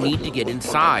way. We need to get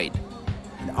inside.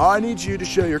 I need you to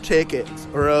show your tickets,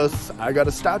 or else I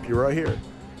gotta stop you right here.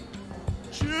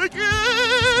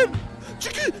 Chicken!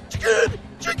 Chicken! Chicken!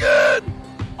 Chicken!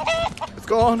 It's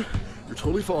gone. You're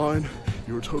totally fine.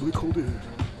 You're a totally cool dude.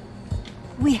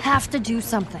 We have to do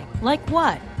something. Like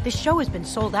what? This show has been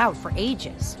sold out for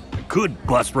ages. I could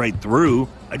bust right through.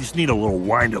 I just need a little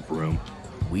wind-up room.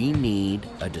 We need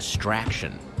a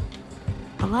distraction.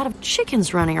 A lot of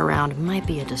chickens running around might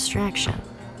be a distraction.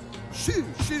 Shoot!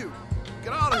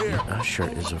 Get out of here! Usher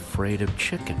is afraid of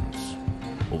chickens.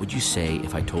 What would you say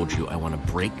if I told you I want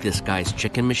to break this guy's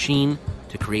chicken machine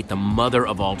to create the mother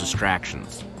of all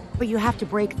distractions? But you have to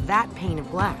break that pane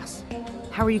of glass.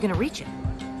 How are you going to reach it?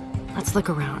 Let's look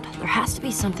around. There has to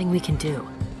be something we can do.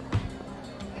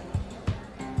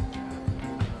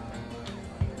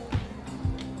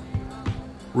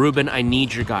 Reuben, I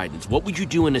need your guidance. What would you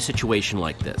do in a situation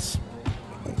like this?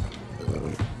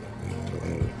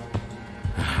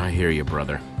 I hear you,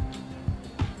 brother.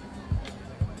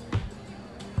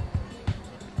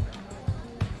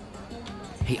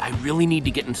 Hey, I really need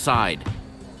to get inside.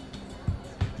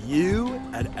 You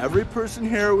and every person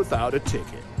here without a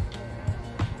ticket.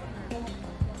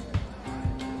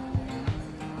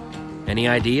 Any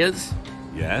ideas?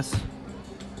 Yes?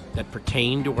 That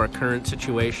pertain to our current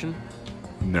situation?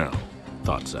 No.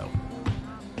 Thought so.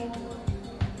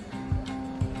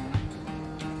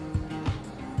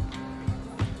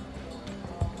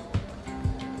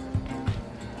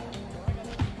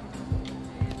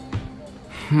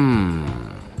 I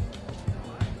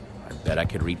bet I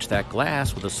could reach that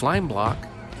glass with a slime block.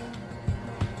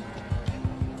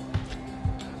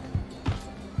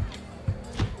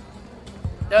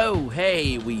 Oh,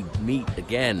 hey, we meet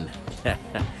again.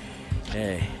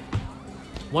 Hey.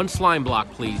 One slime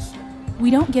block, please. We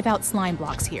don't give out slime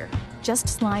blocks here, just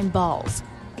slime balls.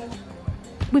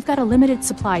 We've got a limited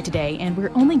supply today, and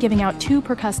we're only giving out 2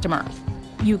 per customer.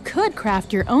 You could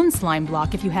craft your own slime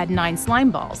block if you had 9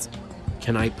 slime balls.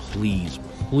 Can I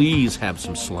please have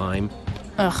some slime?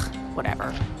 Ugh,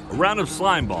 whatever. A round of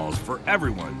slime balls for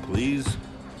everyone, please.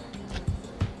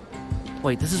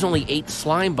 Wait, this is only 8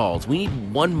 slime balls. We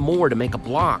need 1 more to make a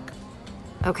block.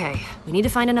 Okay, we need to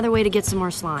find another way to get some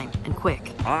more slime, and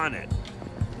quick. On it.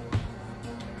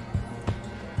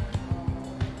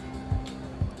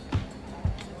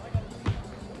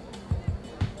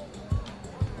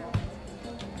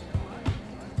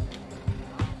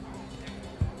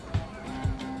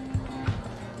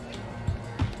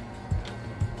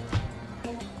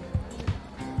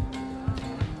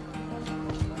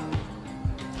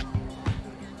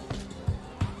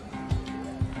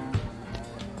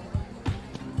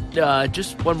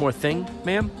 Just one more thing,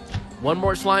 ma'am. 1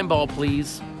 more slime ball,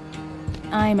 please.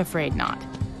 I'm afraid not.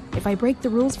 If I break the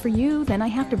rules for you, then I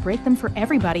have to break them for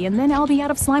everybody, and then I'll be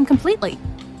out of slime completely.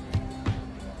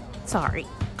 Sorry.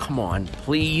 Come on,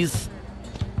 please.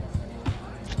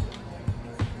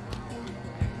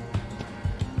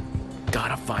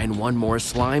 Gotta find 1 more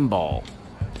slime ball.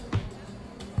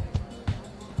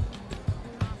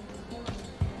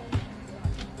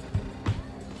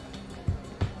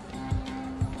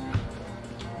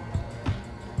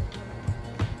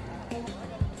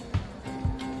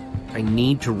 I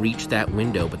need to reach that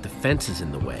window, but the fence is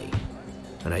in the way.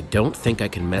 And I don't think I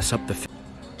can mess up the fence.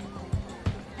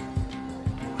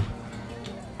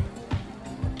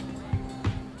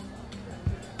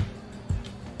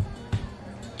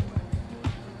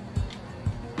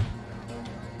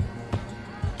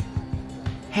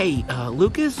 Hey,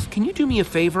 Lucas, can you do me a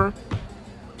favor?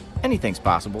 Anything's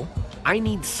possible. I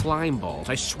need slime balls.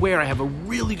 I swear I have a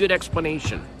really good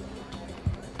explanation.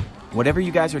 Whatever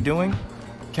you guys are doing,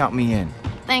 count me in.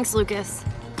 Thanks, Lucas.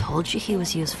 Told you he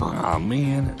was useful. Aw,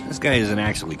 man. This guy isn't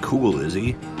actually cool, is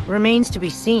he? Remains to be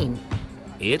seen.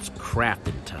 It's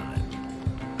crafting time.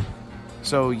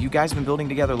 So, you guys been building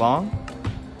together long?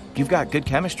 You've got good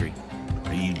chemistry.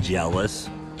 Are you jealous?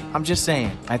 I'm just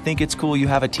saying, I think it's cool you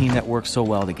have a team that works so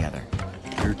well together.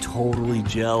 You're totally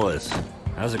jealous.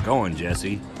 How's it going,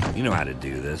 Jesse? You know how to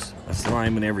do this. A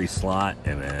slime in every slot,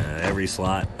 and every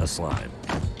slot, a slime.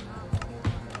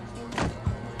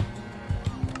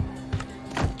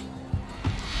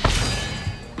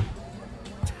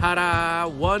 Ta-da!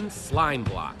 1 slime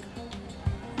block.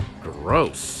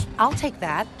 Gross. I'll take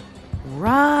that.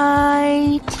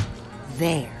 Right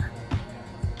there.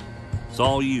 It's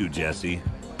all you, Jesse.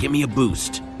 Give me a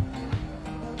boost.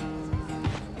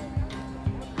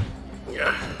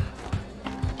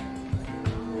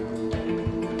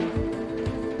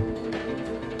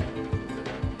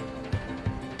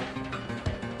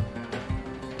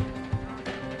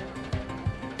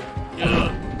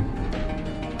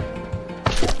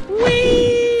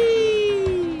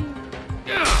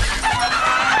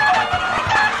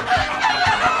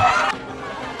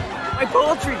 My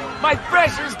poultry! My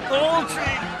precious poultry!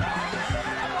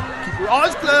 Keep your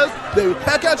eyes closed. They will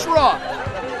peck at your eye.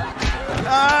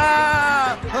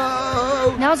 Ah!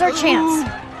 Oh! Now's our chance.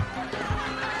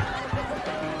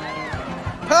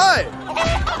 Hey!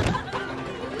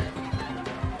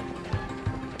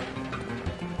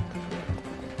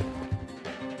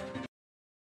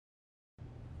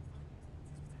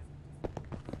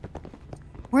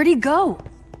 Where'd he go?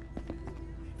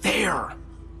 There!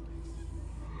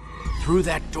 Through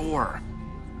that door.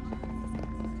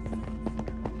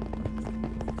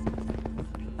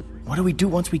 What do we do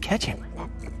once we catch him?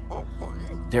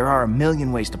 There are a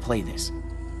million ways to play this.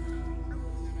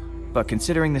 But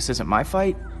considering this isn't my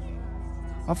fight,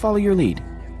 I'll follow your lead.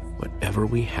 Whatever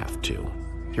we have to.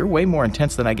 You're way more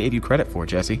intense than I gave you credit for,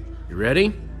 Jesse. You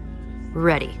ready?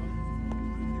 Ready.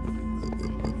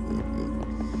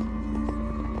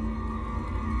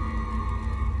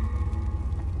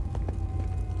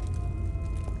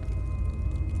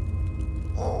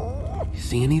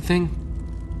 See anything?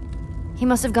 He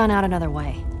must have gone out another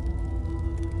way.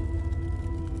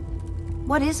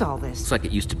 What is all this? Looks like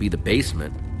it used to be the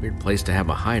basement. Weird place to have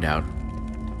a hideout.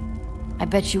 I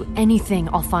bet you anything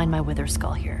I'll find my wither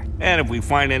skull here. And if we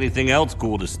find anything else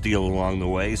cool to steal along the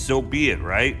way, so be it,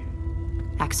 right?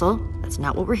 Axel, that's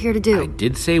not what we're here to do. I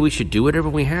did say we should do whatever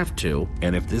we have to.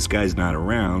 And if this guy's not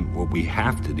around, what we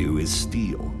have to do is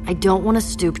steal. I don't want to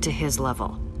stoop to his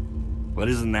level. But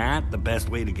isn't that the best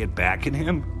way to get back at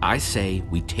him? I say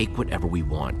we take whatever we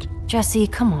want. Jesse,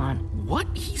 come on. What?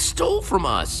 He stole from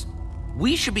us.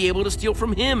 We should be able to steal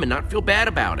from him and not feel bad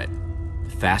about it. The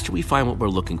faster we find what we're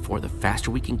looking for, the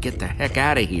faster we can get the heck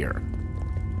out of here.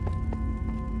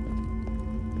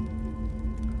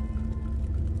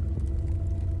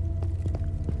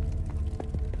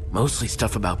 Mostly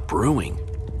stuff about brewing.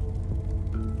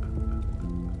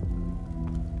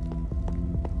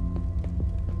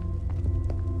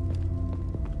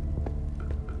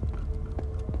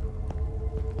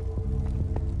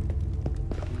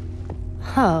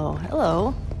 Oh,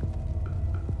 hello.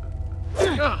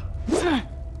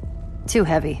 Too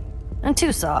heavy. And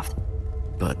too soft.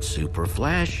 But super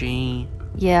flashy.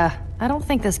 Yeah, I don't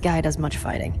think this guy does much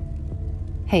fighting.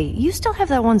 Hey, you still have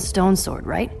that one stone sword,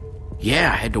 right?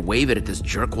 Yeah, I had to wave it at this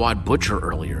jerkwad butcher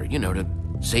earlier, to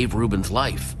save Ruben's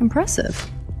life.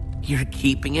 Impressive. You're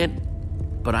keeping it?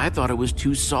 But I thought it was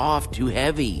too soft, too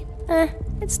heavy.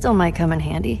 It still might come in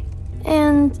handy.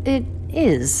 And it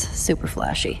is super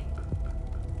flashy.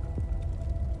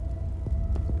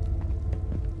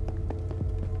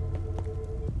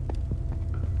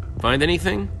 Find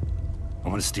anything? I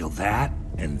want to steal that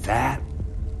and that.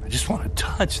 I just want to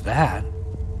touch that.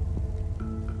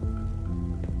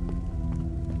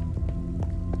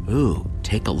 Ooh,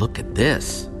 take a look at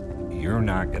this. You're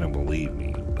not gonna believe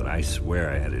me, but I swear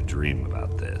I had a dream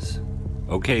about this.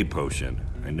 Okay, Potion,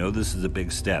 I know this is a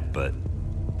big step, but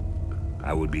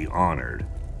I would be honored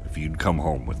if you'd come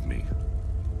home with me.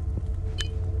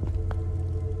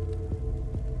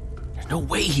 There's no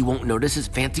way he won't notice his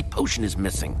fancy potion is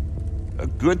missing. A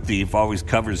good thief always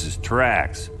covers his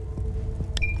tracks.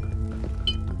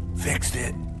 Fixed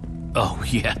it. Oh,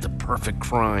 yeah, the perfect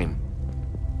crime.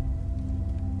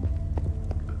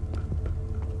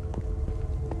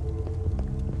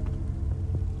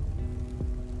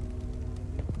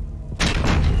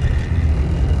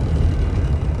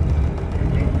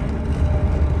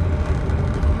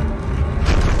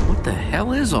 What the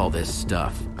hell is all this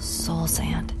stuff? Soul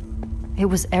sand. It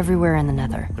was everywhere in the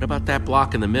Nether. What about that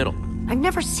block in the middle? I've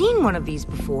never seen one of these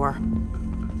before.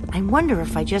 I wonder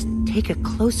if I just take a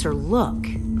closer look.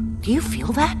 Do you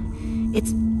feel that?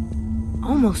 It's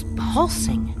almost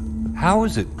pulsing. How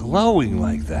is it glowing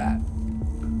like that?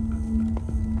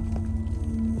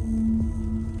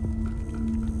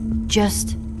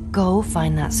 Just go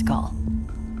find that skull.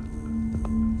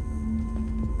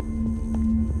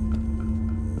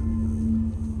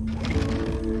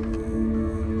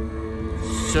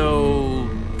 So,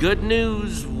 good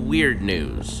news, weird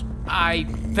news. I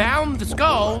found the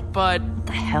skull, but... What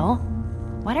the hell?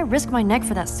 Why'd I risk my neck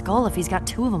for that skull if he's got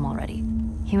 2 of them already?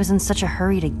 He was in such a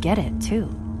hurry to get it,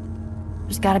 too.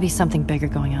 There's gotta be something bigger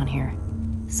going on here.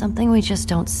 Something we just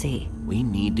don't see. We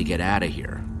need to get out of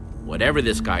here. Whatever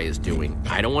this guy is doing,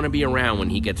 I don't want to be around when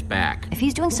he gets back. If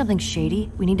he's doing something shady,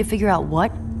 we need to figure out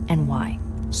what and why.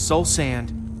 Soul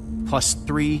sand plus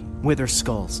 3 wither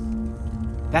skulls.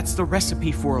 That's the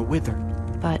recipe for a wither.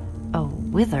 But a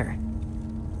wither?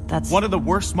 That's one of the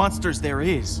worst monsters there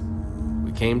is.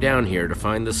 We came down here to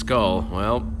find the skull.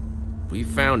 Well, we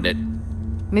found it.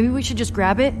 Maybe we should just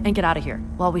grab it and get out of here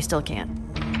while we still can.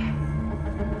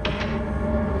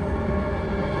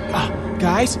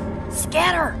 Guys?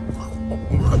 Scatter!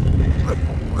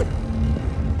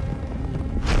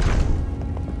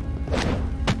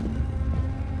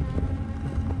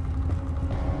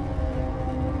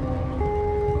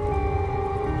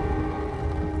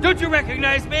 Don't you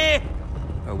recognize me?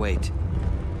 Or wait,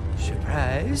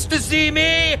 surprised to see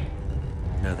me?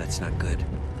 No, that's not good.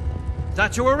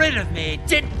 Thought you were rid of me,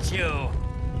 didn't you?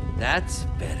 That's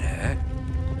better.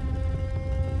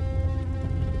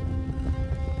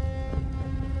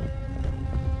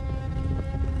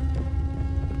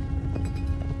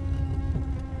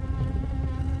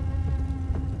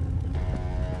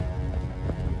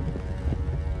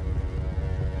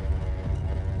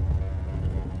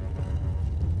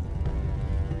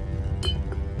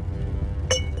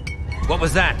 What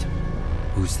was that?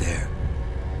 Who's there?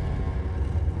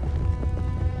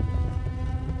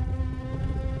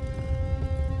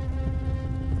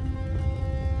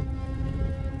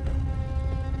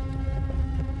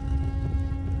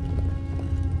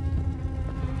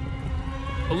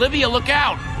 Olivia, look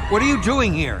out! What are you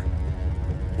doing here?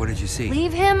 What did you see?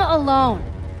 Leave him alone.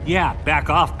 Yeah, back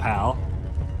off, pal.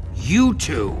 You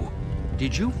two!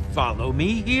 Did you follow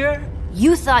me here?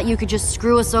 You thought you could just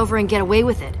screw us over and get away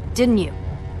with it, didn't you?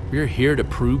 We're here to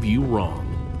prove you wrong.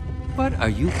 What are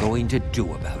you going to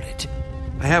do about it?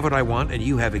 I have what I want, and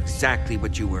you have exactly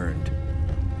what you earned.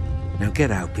 Now get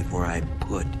out before I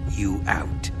put you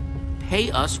out.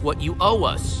 Pay us what you owe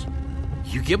us.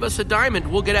 You give us a diamond,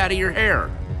 we'll get out of your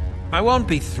hair. I won't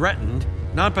be threatened.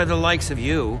 Not by the likes of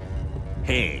you.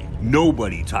 Hey,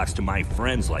 nobody talks to my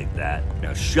friends like that.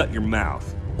 Now shut your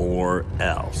mouth, or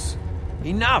else.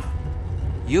 Enough!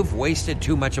 You've wasted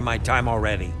too much of my time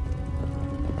already.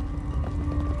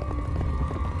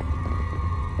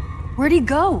 Where'd he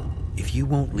go? If you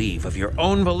won't leave of your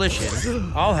own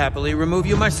volition, I'll happily remove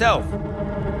you myself.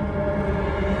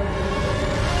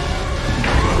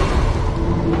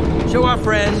 Show our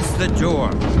friends the door,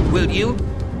 will you?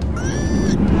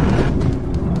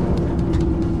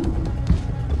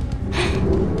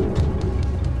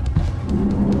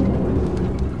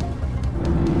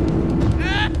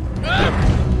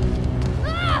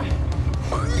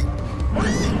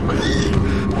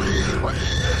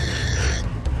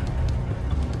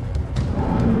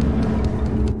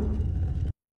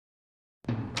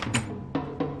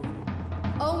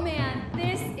 Oh man,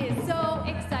 this is so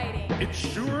exciting. It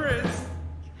sure is.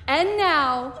 And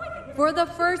now, for the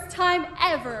first time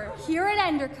ever here at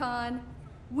EnderCon,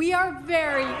 we are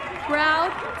very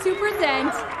proud to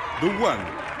present The one,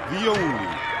 the only.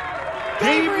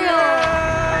 Gabriel!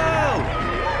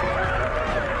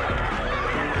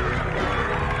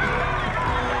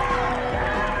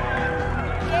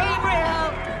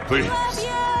 Please,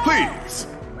 please.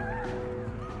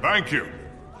 Thank you.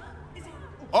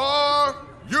 Are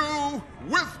you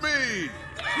with me?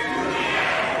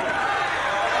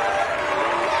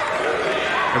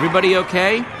 Everybody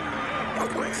okay?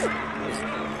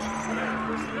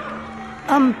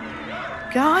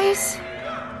 Guys?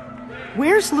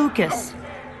 Where's Lucas?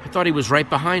 I thought he was right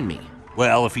behind me.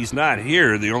 Well, if he's not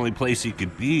here, the only place he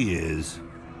could be is...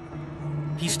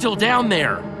 He's still down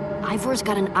there. Ivor's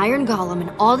got an iron golem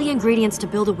and all the ingredients to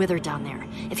build a wither down there.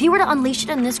 If he were to unleash it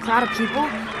in this crowd of people,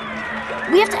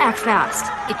 we have to act fast.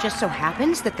 It just so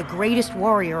happens that the greatest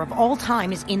warrior of all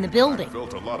time is in the building.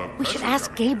 We should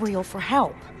ask Gabriel for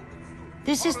help.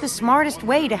 This is the smartest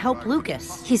way to help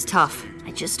Lucas. He's tough.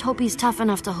 I just hope he's tough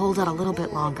enough to hold out a little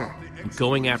bit longer. I'm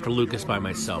going after Lucas by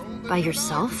myself. By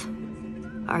yourself?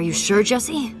 Are you sure,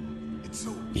 Jesse?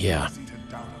 Yeah.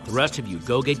 The rest of you,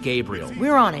 go get Gabriel.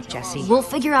 We're on it, Jesse. We'll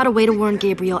figure out a way to warn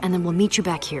Gabriel, and then we'll meet you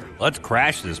back here. Let's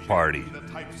crash this party.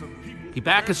 Be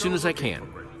back as soon as I can.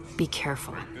 Be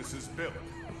careful. This is built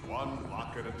one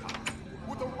block at a time.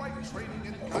 With the right training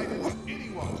and guidance,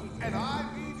 anyone, and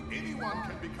I mean anyone,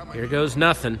 can become a Here goes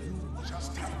nothing.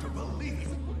 Just have to believe.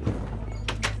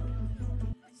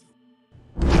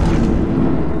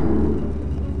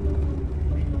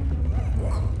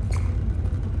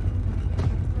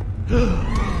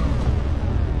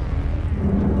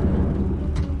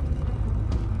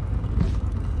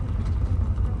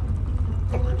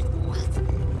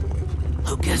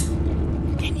 Lucas,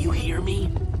 can you hear me?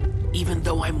 Even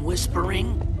though I'm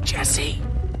whispering? Jesse?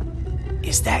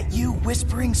 Is that you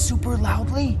whispering super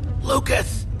loudly?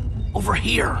 Lucas! Over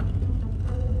here!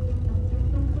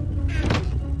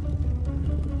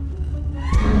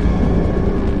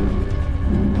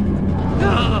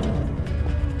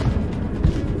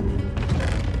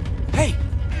 Hey!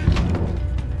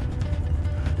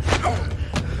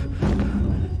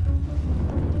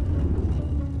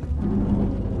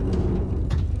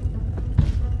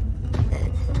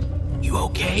 You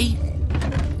okay?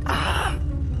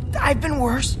 I've been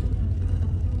worse.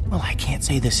 Well, I can't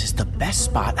say this is the best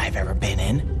spot I've ever been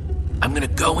in. I'm gonna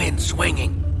go in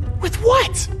swinging. With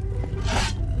what?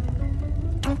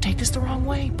 Don't take this the wrong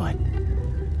way, but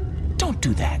don't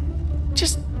do that.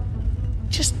 Just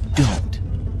don't.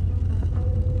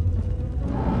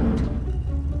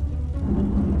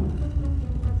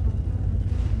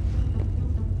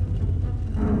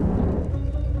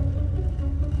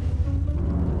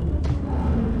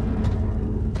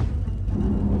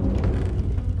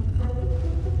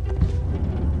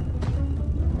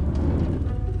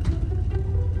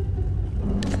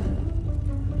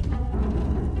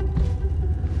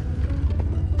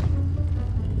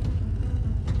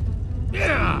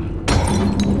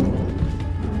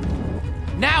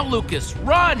 Now, Lucas,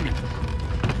 run!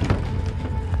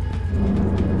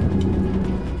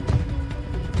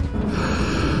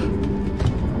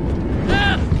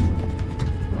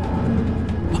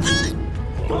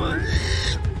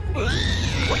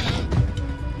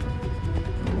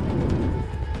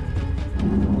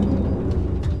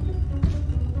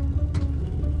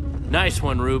 Nice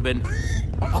one, Reuben.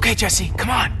 Okay, Jesse,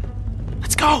 come on.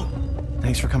 Let's go.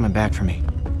 Thanks for coming back for me.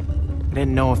 I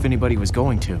didn't know if anybody was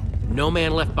going to. No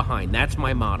man left behind, that's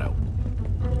my motto.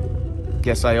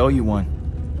 Guess I owe you one.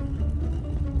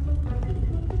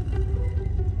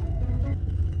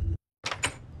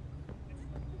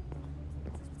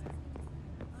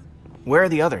 Where are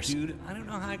the others? Dude, I don't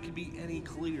know how I could be any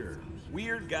clearer.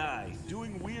 Weird guy,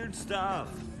 doing weird stuff.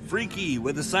 Freaky,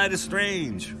 with a side of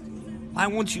strange. Why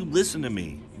won't you listen to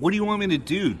me? What do you want me to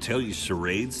do? Tell you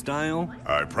charade style?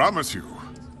 I promise you,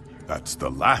 that's the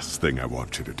last thing I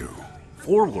want you to do.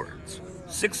 4 words,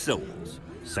 6 syllables.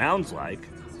 Sounds like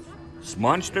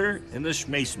Smonster and the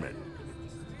Schmaceman.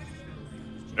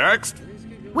 Next.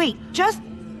 Wait, just...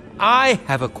 I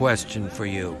have a question for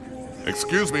you.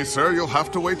 Excuse me, sir, you'll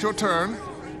have to wait your turn.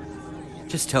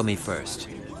 Just tell me first.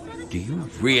 Do you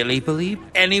really believe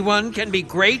anyone can be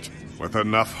great? With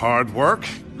enough hard work,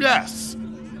 yes.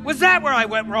 Was that where I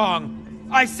went wrong?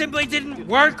 I simply didn't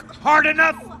work hard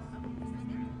enough?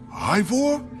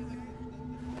 Ivor?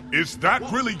 Is that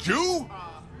really you?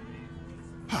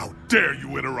 How dare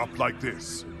you interrupt like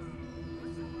this?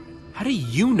 How do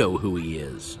you know who he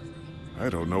is? I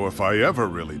don't know if I ever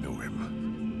really knew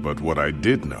him. But what I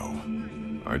did know,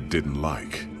 I didn't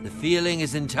like. The feeling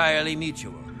is entirely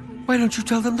mutual. Why don't you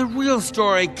tell them the real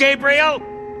story, Gabriel?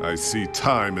 I see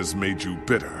time has made you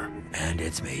bitter. And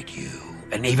it's made you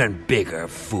an even bigger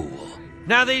fool.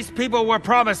 Now these people were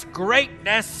promised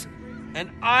greatness,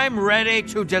 and I'm ready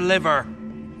to deliver.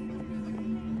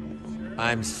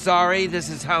 I'm sorry this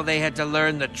is how they had to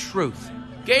learn the truth.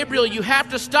 Gabriel, you have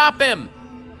to stop him!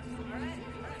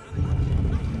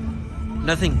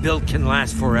 Nothing built can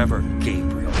last forever,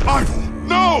 Gabriel. Ivor,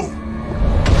 no!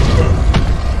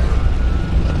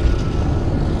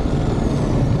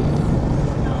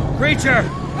 Creature,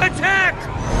 attack!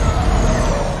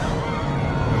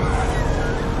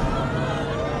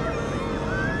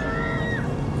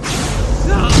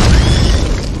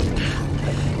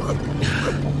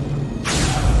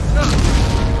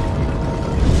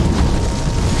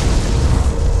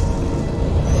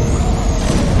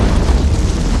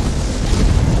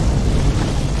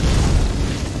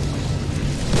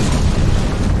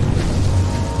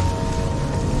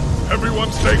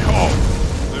 Everyone stay calm.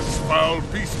 This foul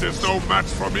beast is no match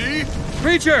for me.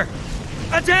 Creature!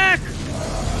 Attack!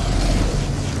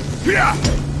 Yeah!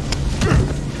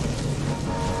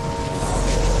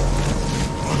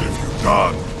 What have you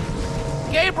done?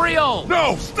 Gabriel!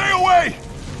 No, stay away!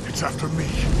 It's after me,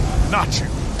 not you.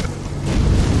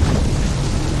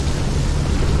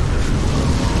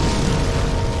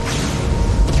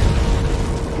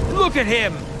 Look at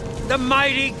him! The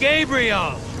mighty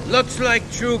Gabriel! Looks like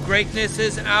true greatness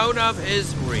is out of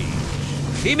his reach.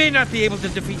 He may not be able to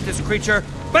defeat this creature,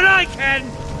 but I can!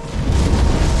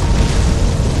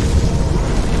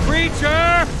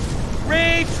 Creature!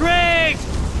 Retreat!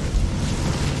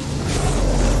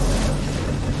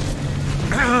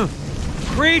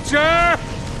 Creature!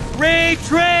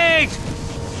 Retreat!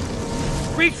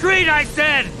 Retreat, I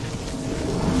said!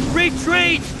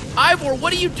 Retreat! Ivor,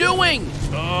 what are you doing?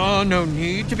 Oh, no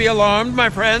need to be alarmed, my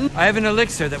friend. I have an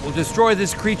elixir that will destroy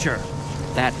this creature.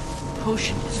 That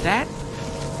potion, is that?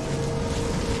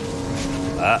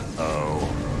 Uh-oh.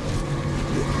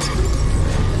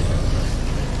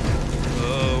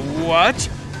 What?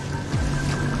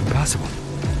 Impossible.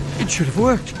 It should have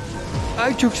worked.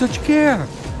 I took such care.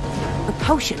 The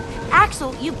potion.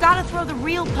 Axel, you've got to throw the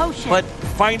real potion. But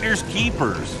finders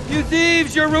keepers. You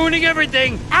thieves, you're ruining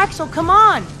everything. Axel, come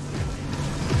on.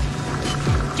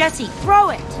 Jesse, throw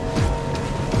it.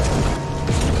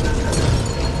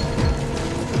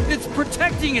 It's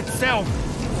protecting itself.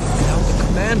 Now the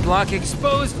command block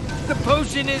exposed, the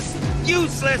potion is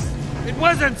useless. It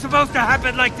wasn't supposed to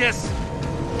happen like this.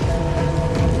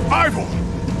 Ivor!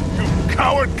 You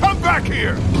coward, come back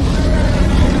here!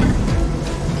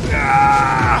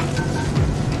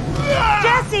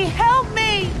 Jesse, help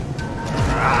me!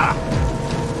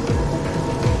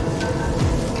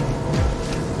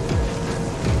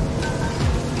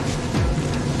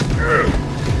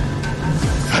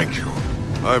 Thank you.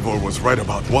 Ivor was right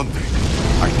about one thing.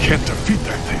 I can't defeat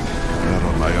that thing. Not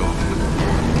on my own.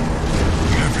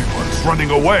 Everyone's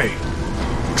running away.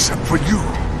 Except for you.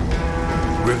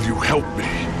 Will you help me?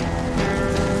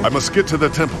 I must get to the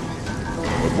temple.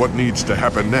 But what needs to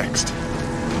happen next?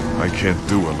 I can't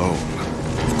do alone.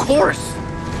 Of course!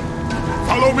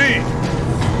 Follow me!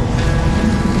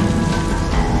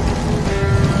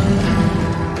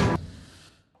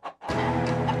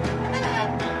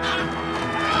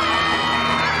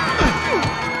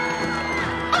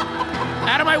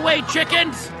 Out of my way,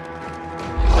 chickens!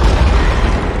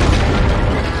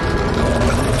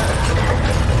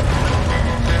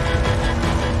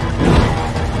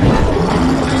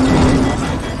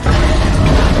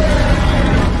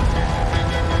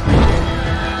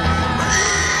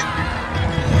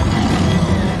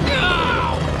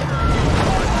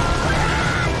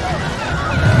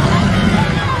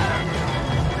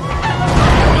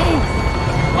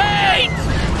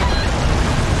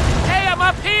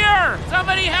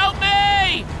 Somebody help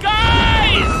me!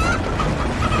 Guys!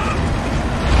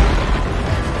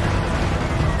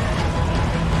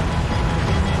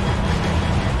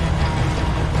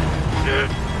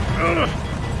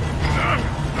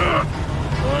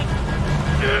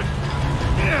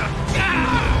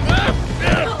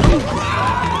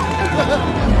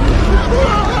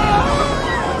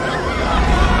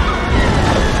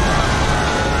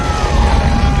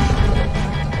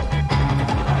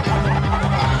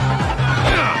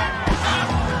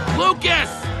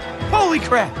 Holy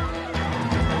crap!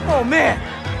 Oh man!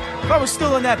 If I was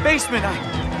still in that basement,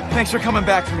 Thanks for coming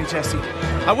back for me, Jesse.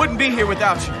 I wouldn't be here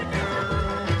without you.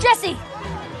 Jesse!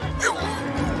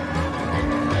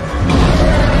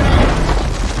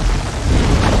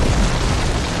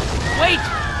 Wait!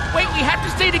 Wait, we have to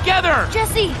stay together!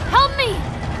 Jesse, help me!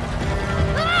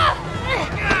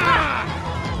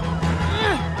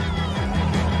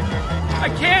 I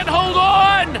can't hold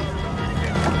on!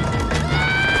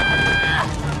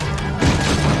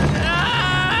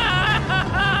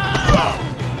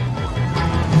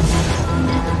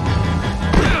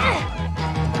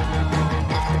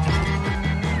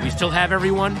 We still have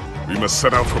everyone? We must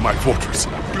set out for my fortress.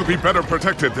 We'll be better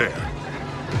protected there.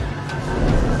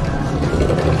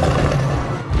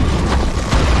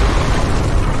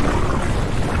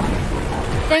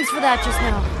 Thanks for that just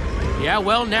now. Yeah,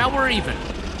 well, now we're even.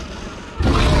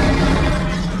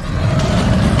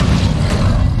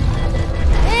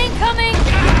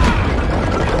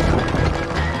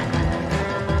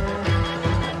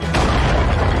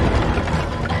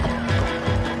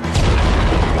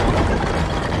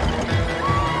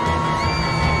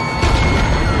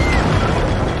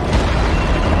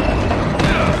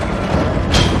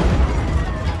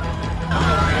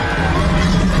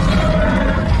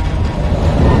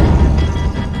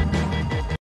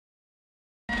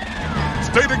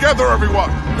 together, everyone!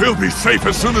 We'll be safe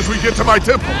as soon as we get to my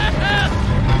temple!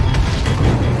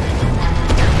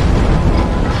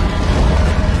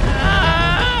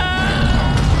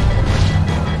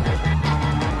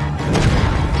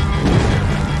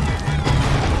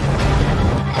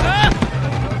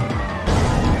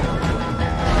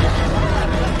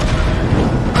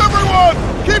 Everyone!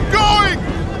 Keep going!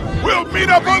 We'll meet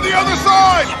up on the other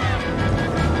side!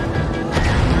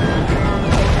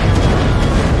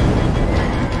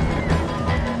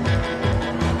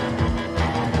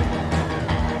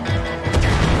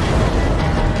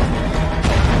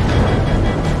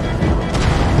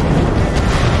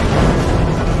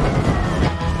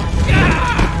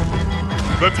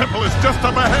 The temple is just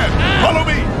up ahead. Follow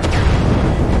me.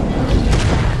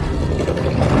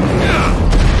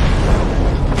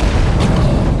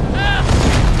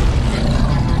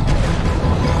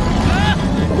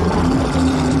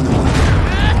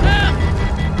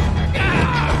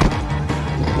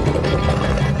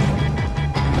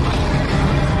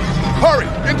 Hurry!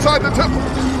 Inside the temple!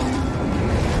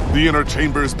 The inner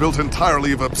chamber is built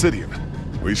entirely of obsidian.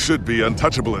 We should be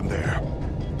untouchable in there.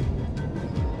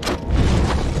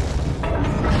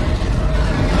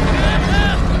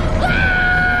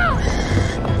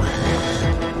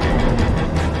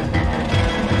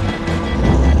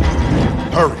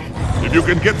 Hurry! If you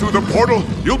can get through the portal,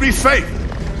 you'll be safe!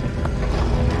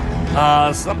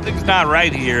 Something's not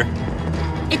right here.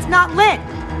 It's not lit.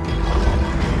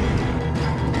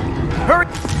 Hurry!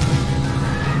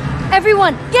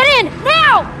 Everyone, get in,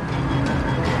 now!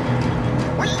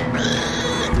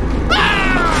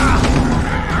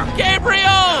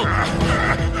 Gabriel!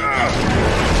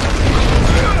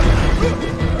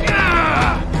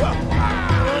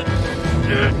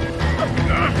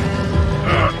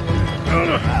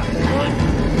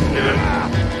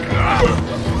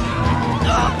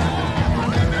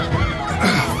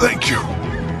 Thank you.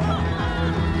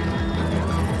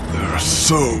 There are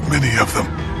so many of them.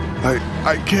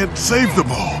 I can't save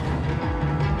them all.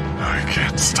 I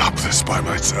can't stop this by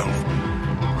myself.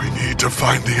 We need to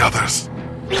find the others.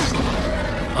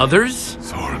 Others?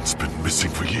 Soren's been missing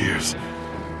for years.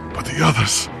 But the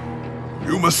others,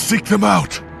 you must seek them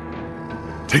out.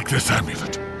 Take this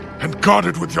amulet and guard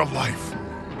it with your life.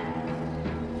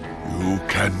 You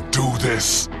can do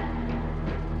this.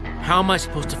 How am I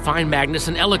supposed to find Magnus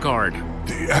and Ellegaard?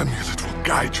 The amulet will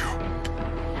guide you.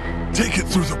 Take it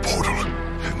through the portal,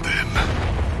 and then...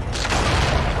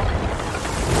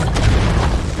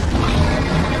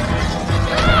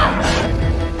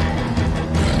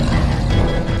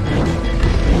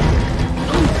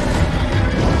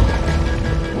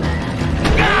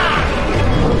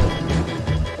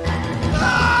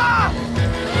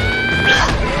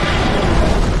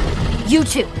 You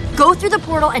two, go through the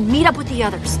portal and meet up with the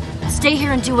others. I'll stay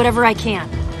here and do whatever I can.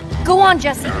 Go on,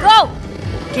 Jesse, go!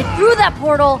 Get through that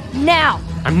portal now!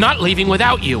 I'm not leaving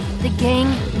without you. The gang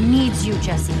needs you,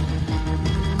 Jesse.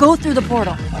 Go through the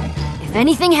portal. If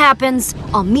anything happens,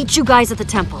 I'll meet you guys at the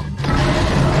temple.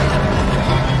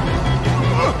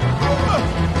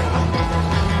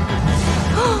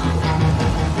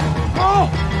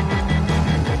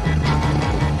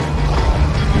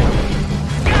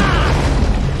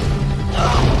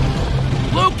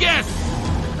 Lucas!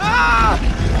 Ah!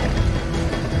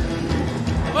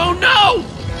 Oh no!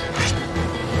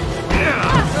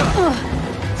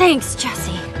 Thanks,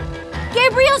 Jesse.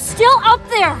 Gabriel's still up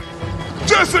there!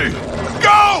 Jesse!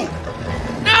 Go!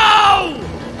 No!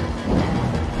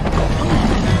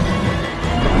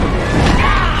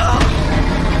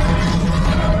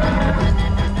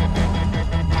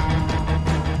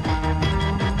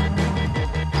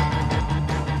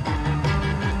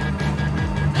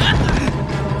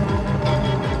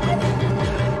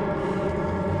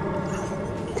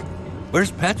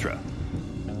 Where's Petra?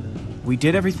 We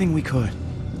did everything we could.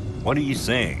 What are you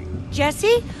saying?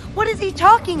 Jesse, what is he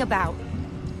talking about?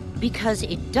 Because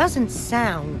it doesn't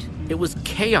sound... It was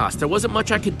chaos. There wasn't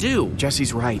much I could do.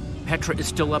 Jesse's right. Petra is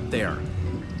still up there.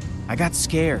 I got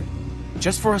scared.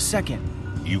 Just for a second.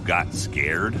 You got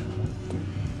scared?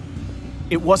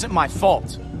 It wasn't my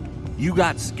fault. You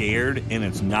got scared and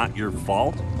it's not your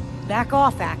fault? Back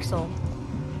off, Axel.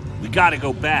 We gotta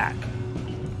go back.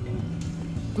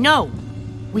 No,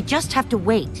 we just have to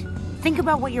wait. Think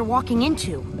about what you're walking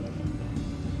into.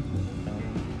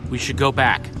 We should go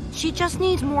back. She just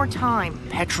needs more time.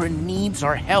 Petra needs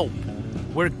our help.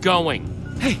 We're going.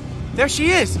 Hey, there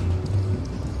she is!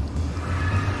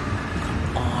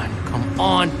 Come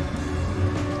on.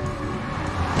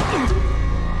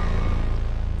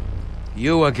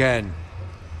 You again.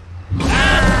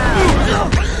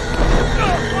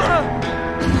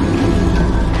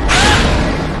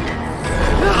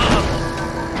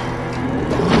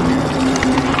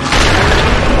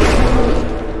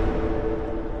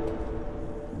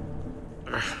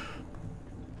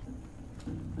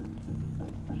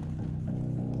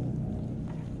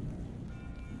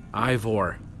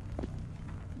 Ivor.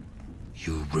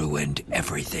 You ruined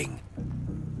everything.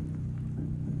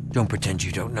 Don't pretend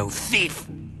you don't know, thief!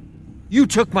 You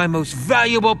took my most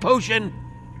valuable potion!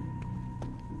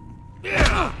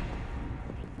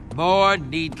 More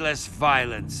needless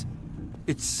violence.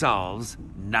 It solves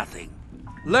nothing.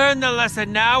 Learn the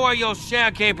lesson now or you'll share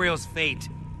Gabriel's fate.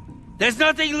 There's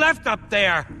nothing left up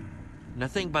there!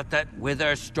 Nothing but that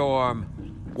wither storm.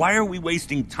 Why are we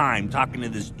wasting time talking to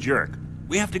this jerk?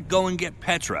 We have to go and get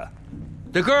Petra.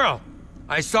 The girl!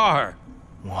 I saw her.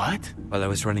 What? While I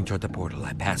was running toward the portal,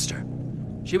 I passed her.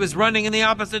 She was running in the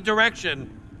opposite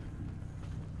direction.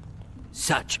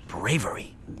 Such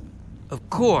bravery. Of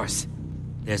course,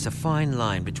 there's a fine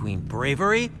line between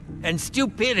bravery and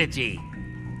stupidity.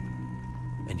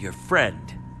 And your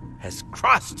friend has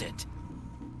crossed it.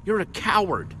 You're a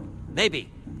coward.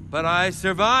 Maybe, but I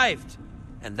survived.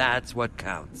 And that's what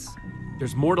counts.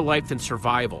 There's more to life than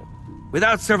survival.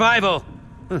 Without survival,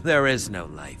 there is no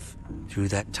life. Through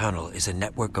that tunnel is a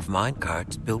network of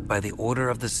minecarts built by the Order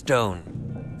of the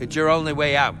Stone. It's your only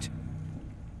way out.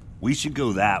 We should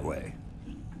go that way.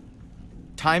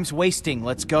 Time's wasting.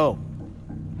 Let's go.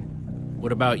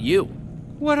 What about you?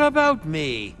 What about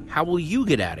me? How will you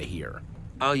get out of here?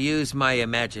 I'll use my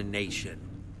imagination.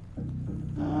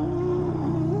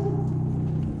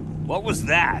 What was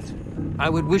that? I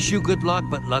would wish you good luck,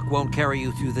 but luck won't carry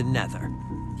you through the nether.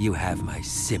 You have my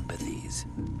sympathies.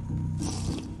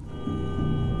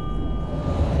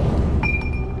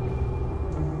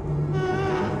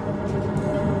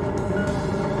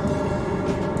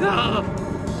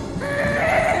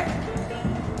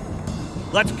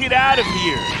 Let's get out of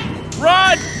here!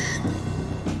 Run!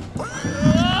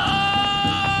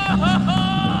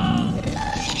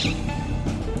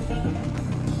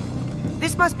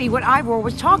 This must be what Ivor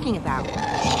was talking about.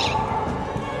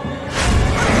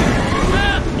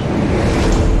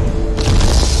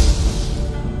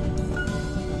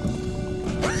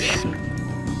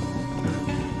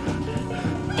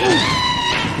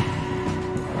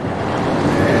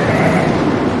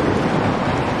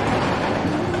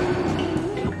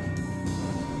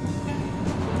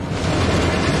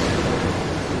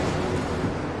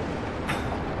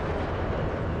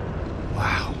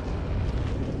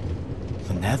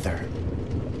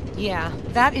 Yeah,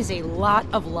 that is a lot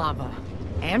of lava.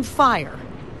 And fire.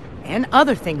 And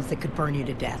other things that could burn you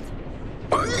to death.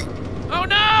 Oh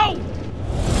no!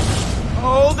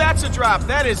 Oh, that's a drop.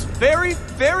 That is very,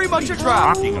 very much a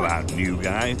drop. Talking about, new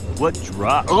guy. What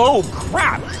drop? Oh,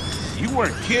 crap! You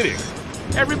weren't kidding.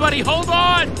 Everybody hold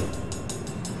on!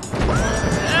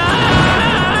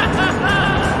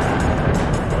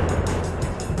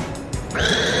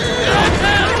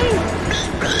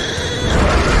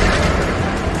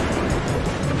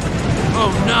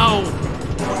 Oh no!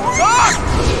 Ah!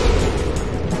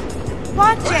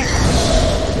 Watch it!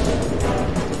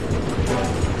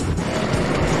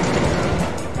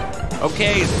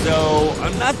 Okay, so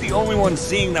I'm not the only one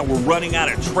seeing that we're running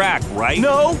out of track, right?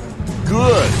 No?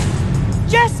 Good.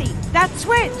 Jesse, that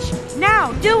switch!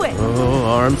 Now, do it! Oh,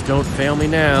 arms don't fail me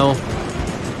now.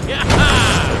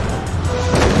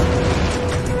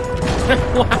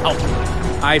 Wow!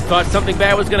 I thought something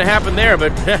bad was gonna happen there,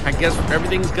 but I guess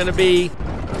everything's gonna be...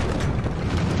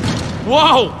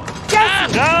 Whoa!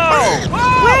 Jesse! No!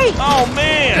 Wait! Oh,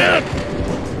 man!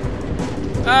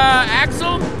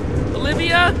 Axel?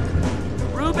 Olivia?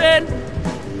 Ruben?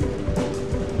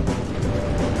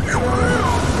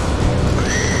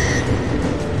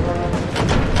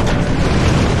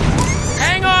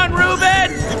 Hang on,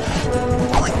 Ruben!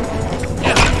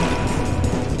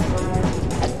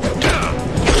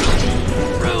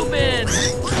 Ruben!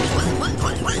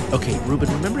 Okay, Ruben,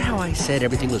 remember how I said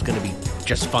everything was gonna be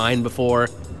just fine before?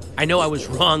 I know I was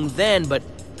wrong then, but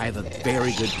I have a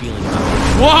very good feeling about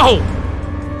it. Whoa!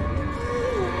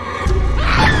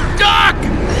 Doc!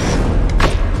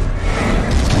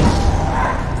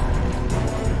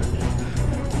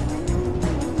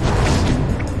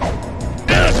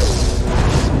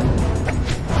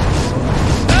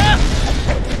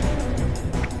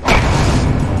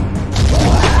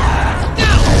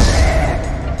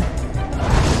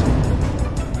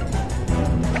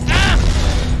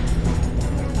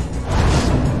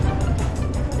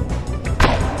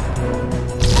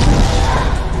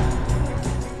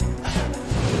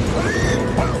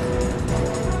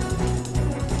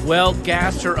 Well,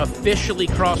 gas are officially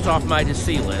crossed off my to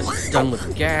see list. Done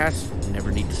with gas. Never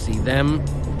need to see them.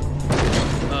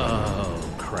 Oh,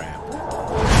 crap.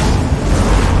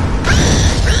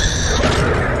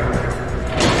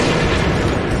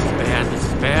 Man, this is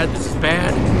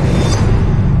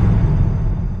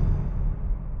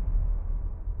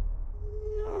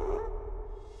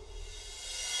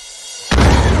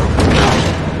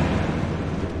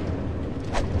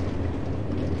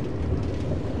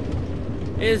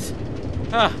Is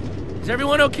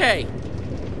everyone okay?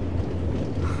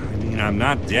 I mean, I'm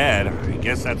not dead. I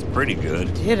guess that's pretty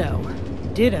good. Ditto,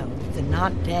 the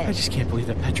not dead. I just can't believe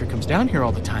that Petra comes down here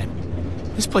all the time.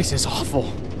 This place is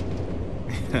awful.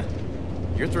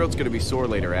 Your throat's gonna be sore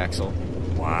later, Axel.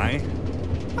 Why?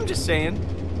 I'm just saying.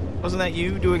 Wasn't that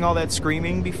you doing all that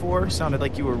screaming before? Sounded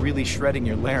like you were really shredding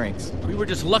your larynx. We were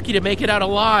just lucky to make it out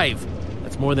alive.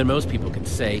 That's more than most people can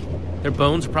say. Their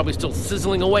bones are probably still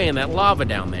sizzling away in that lava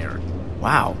down there.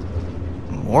 Wow.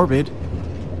 Morbid.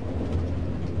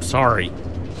 Sorry.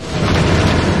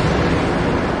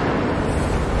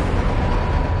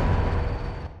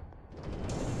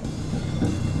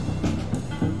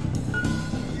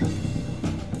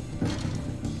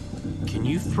 Can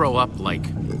you throw up, like,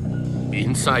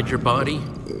 inside your body?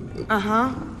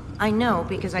 Uh-huh. I know,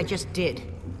 because I just did.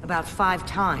 About 5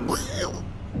 times.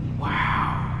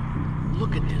 Wow.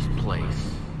 Look at this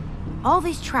place. All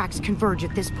these tracks converge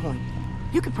at this point.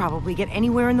 You could probably get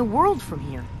anywhere in the world from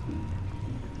here.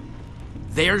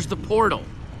 There's the portal.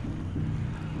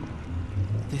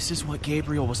 This is what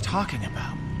Gabriel was talking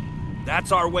about.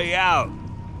 That's our way out.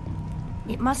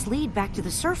 It must lead back to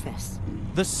the surface.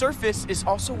 The surface is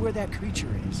also where that creature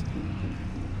is.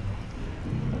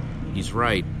 He's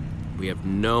right. We have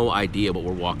no idea what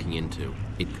we're walking into.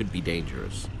 It could be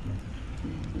dangerous.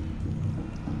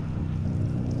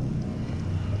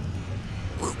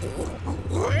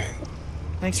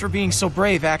 Thanks for being so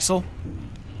brave, Axel.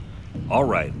 All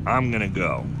right, I'm gonna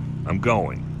go. I'm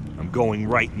going. I'm going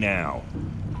right now.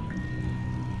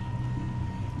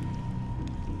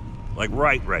 Like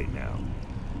right now.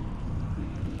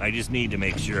 I just need to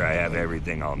make sure I have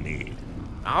everything I'll need.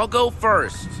 I'll go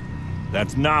first.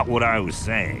 That's not what I was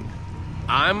saying.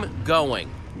 I'm going.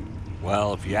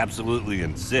 Well, if you absolutely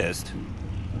insist.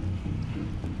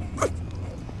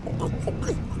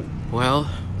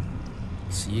 Well,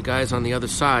 see you guys on the other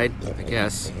side, I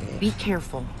guess. Be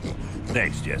careful.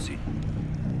 Thanks, Jesse.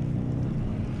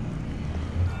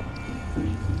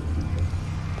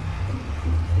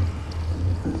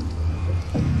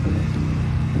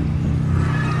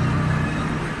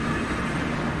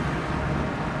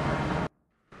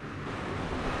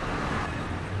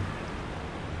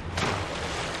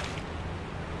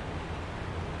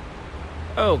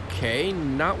 Okay,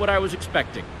 not what I was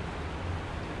expecting.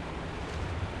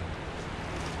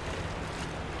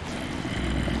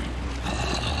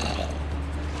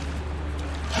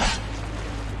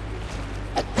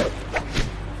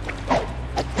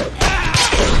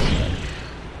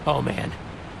 Oh man,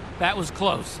 that was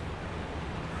close.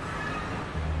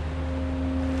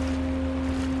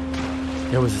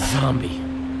 There was a zombie.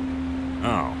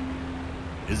 Oh.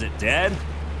 Is it dead?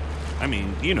 I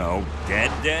mean, you know,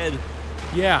 dead?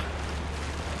 Yeah.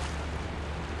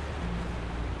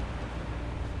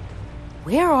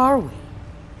 Where are we?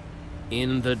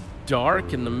 In the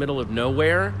dark, in the middle of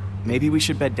nowhere? Maybe we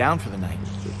should bed down for the night.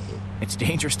 It's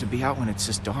dangerous to be out when it's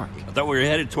this dark. I thought we were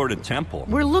headed toward a temple.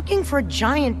 We're looking for a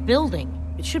giant building.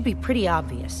 It should be pretty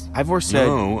obvious. Ivor said...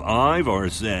 No, Ivor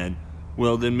said...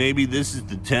 Well, then maybe this is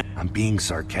the temple. I'm being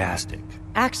sarcastic.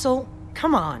 Axel,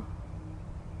 come on.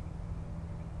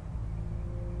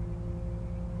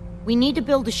 We need to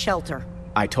build a shelter.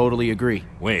 I totally agree.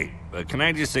 Wait, can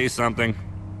I just say something?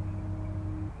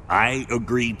 I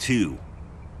agree too.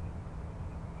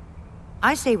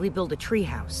 I say we build a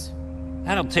treehouse.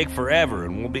 That'll take forever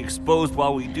and we'll be exposed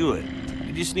while we do it.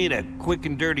 We just need a quick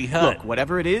and dirty hut. Look,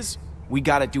 whatever it is, we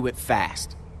gotta do it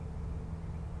fast.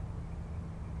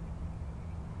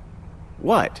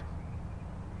 What?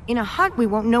 In a hut, we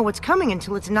won't know what's coming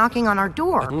until it's knocking on our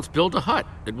door. Then let's build a hut.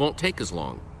 It won't take as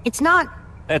long. It's not...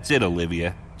 That's it,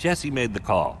 Olivia. Jesse made the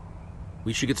call.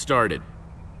 We should get started.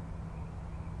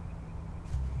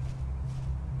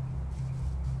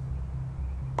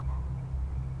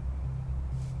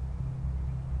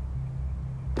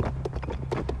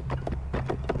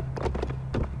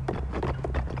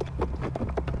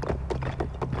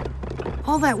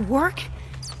 All that work?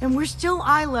 And we're still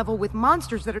eye level with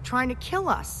monsters that are trying to kill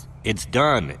us. It's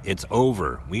done. It's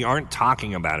over. We aren't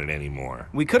talking about it anymore.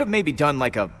 We could have maybe done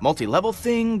like a multi-level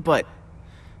thing, but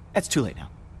that's too late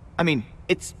now. I mean,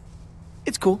 it's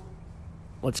cool.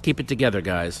 Let's keep it together,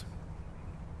 guys.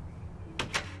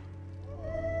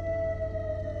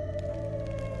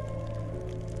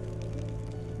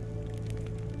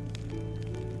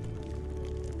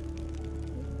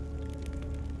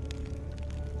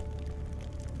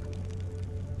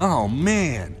 Oh,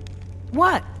 man.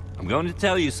 What? I'm going to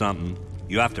tell you something.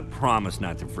 You have to promise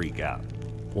not to freak out.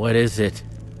 What is it?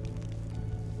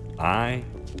 I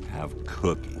have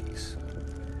cookies.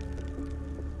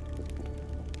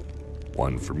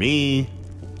 One for me,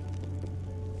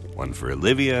 One for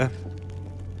Olivia.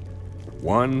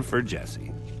 One for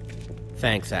Jesse.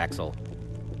 Thanks, Axel.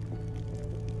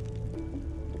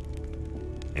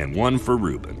 And one for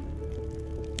Reuben.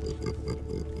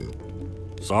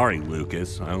 Sorry,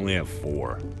 Lucas. I only have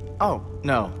 4. Oh,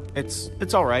 no.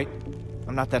 It's all right.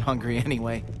 I'm not that hungry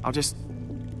anyway. I'll just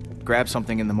grab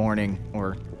something in the morning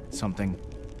or something.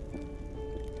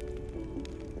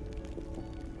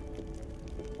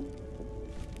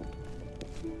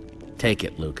 Take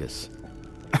it, Lucas.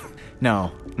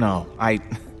 No, I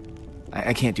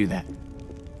can't do that.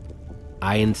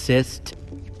 I insist.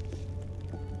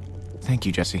 Thank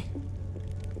you, Jesse.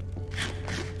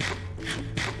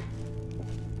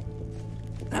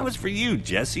 That was for you,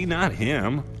 Jesse, not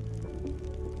him.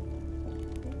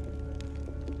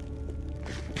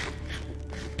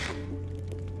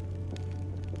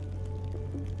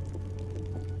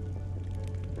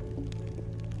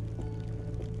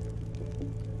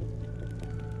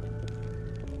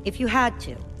 If you had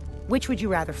to, which would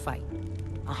you rather fight?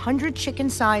 100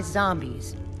 chicken-sized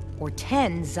zombies or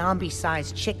 10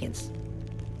 zombie-sized chickens?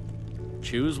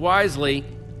 Choose wisely.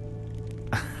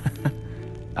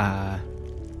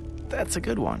 That's a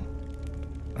good one.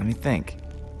 Let me think.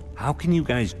 How can you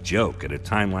guys joke at a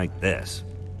time like this?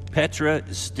 Petra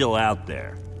is still out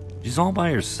there. She's all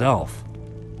by herself.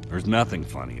 There's nothing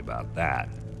funny about that.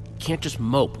 Can't just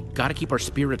mope. We've got to keep our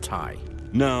spirits high.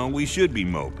 No, we should be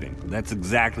moping. That's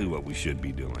exactly what we should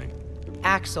be doing.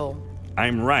 Axel.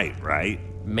 I'm right?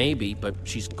 Maybe, but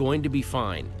she's going to be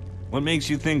fine. What makes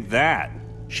you think that?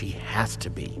 She has to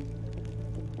be.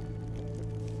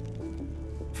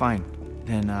 Fine.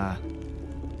 Then,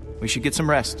 we should get some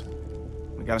rest.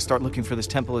 We gotta start looking for this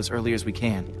temple as early as we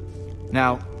can.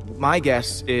 Now, my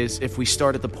guess is if we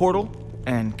start at the portal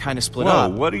and kind of split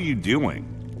up... Whoa, what are you doing?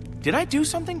 Did I do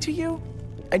something to you?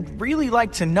 I'd really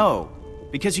like to know,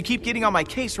 because you keep getting on my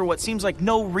case for what seems like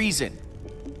no reason.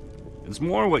 It's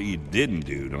more what you didn't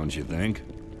do, don't you think?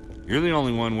 You're the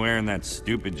only one wearing that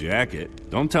stupid jacket.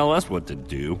 Don't tell us what to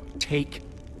do. Take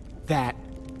that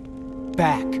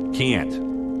back. Can't.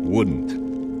 Wouldn't.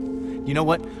 You know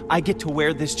what? I get to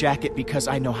wear this jacket because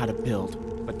I know how to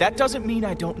build. But that doesn't mean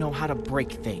I don't know how to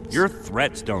break things. Your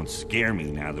threats don't scare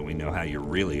me now that we know how you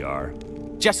really are.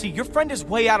 Jesse, your friend is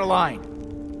way out of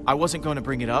line. I wasn't going to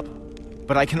bring it up,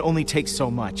 but I can only take so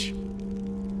much.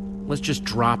 Let's just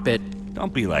drop it.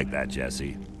 Don't be like that,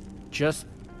 Jesse. Just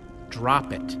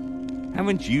drop it.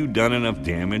 Haven't you done enough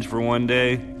damage for one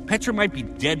day? Petra might be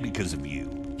dead because of you.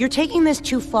 You're taking this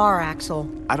too far, Axel.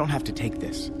 I don't have to take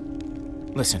this.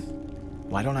 Listen,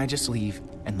 why don't I just leave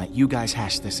and let you guys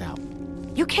hash this out?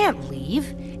 You can't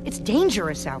leave. It's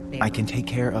dangerous out there. I can take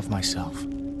care of myself.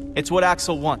 It's what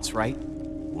Axel wants, right?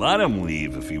 Let him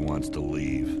leave if he wants to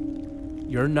leave.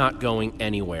 You're not going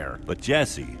anywhere. But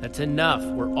Jesse... That's enough.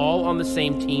 We're all on the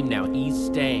same team now. He's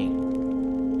staying.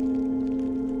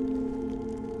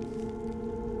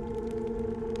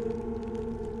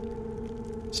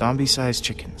 Zombie-sized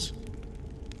chickens.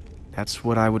 That's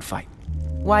what I would fight.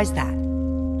 Why's that?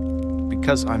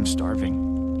 Because I'm starving.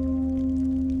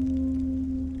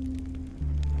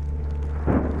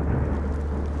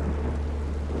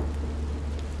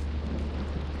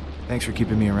 Thanks for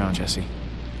keeping me around, Jesse.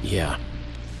 Yeah.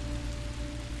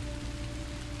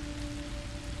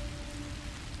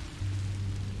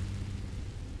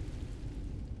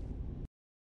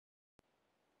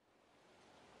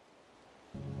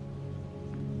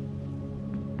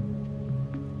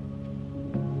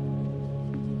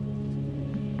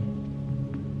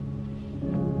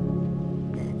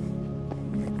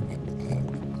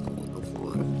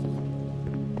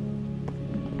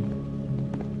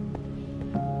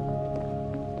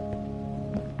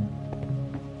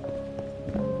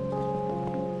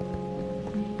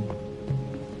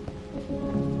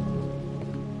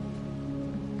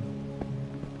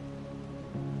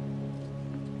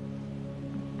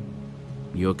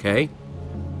 You okay?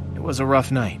 It was a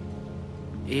rough night.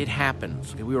 It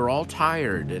happens. We were all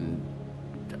tired, and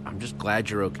I'm just glad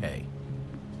you're okay.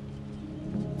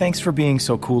 Thanks for being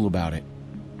so cool about it.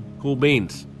 Cool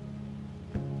beans.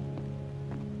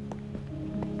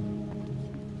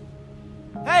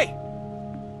 Hey!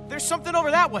 There's something over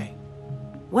that way.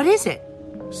 What is it?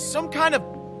 Some kind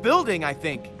of building, I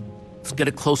think. Let's get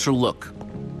a closer look.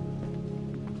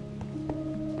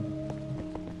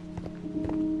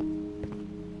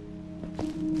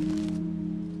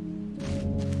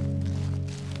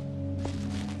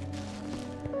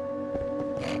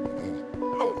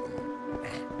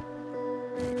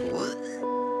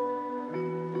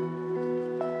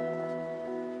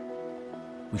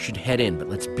 We should head in, but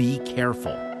let's be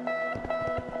careful.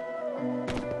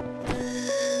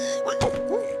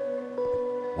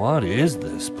 What is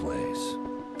this place?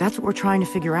 That's what we're trying to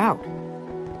figure out.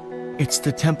 It's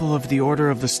the Temple of the Order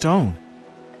of the Stone.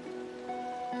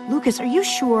 Lucas, are you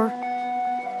sure?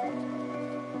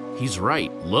 He's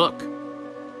right. Look.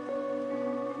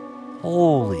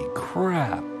 Holy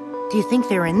crap. Do you think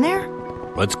they're in there?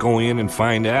 Let's go in and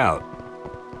find out.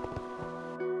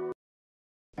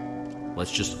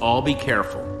 Let's just all be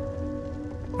careful.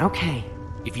 Okay.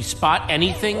 If you spot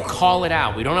anything, call it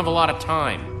out. We don't have a lot of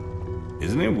time.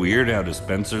 Isn't it weird how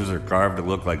dispensers are carved to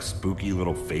look like spooky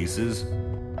little faces?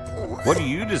 What do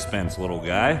you dispense, little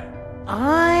guy?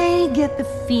 I get the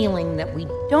feeling that we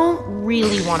don't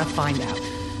really want to find out.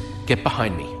 Get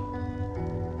behind me.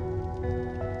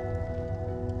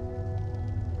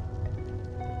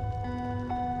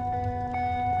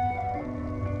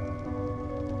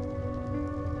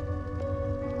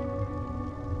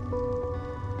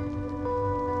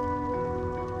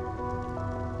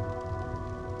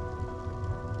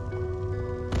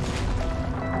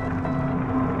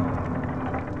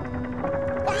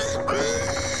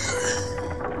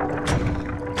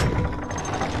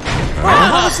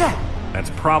 What was that?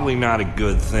 That's probably not a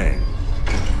good thing.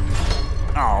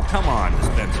 Oh, come on,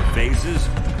 dispenser faces.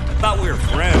 I thought we were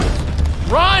friends.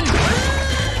 Run!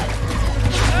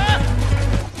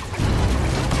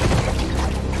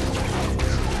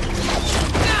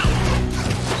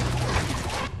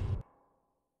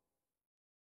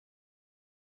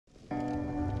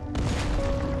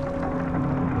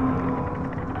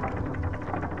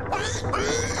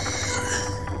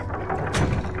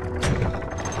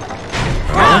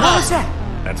 What was that?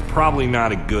 That's probably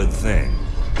not a good thing.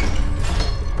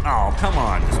 Oh, come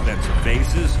on, dispenser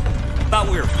faces. I thought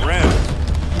we were friends.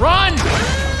 Run!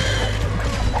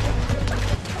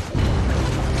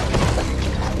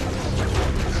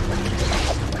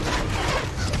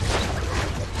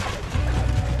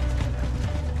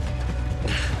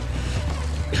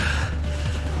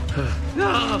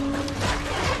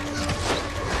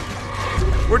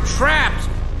 We're trapped!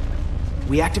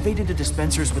 We activated the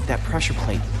dispensers with that pressure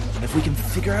plate. If we can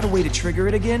figure out a way to trigger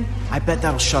it again, I bet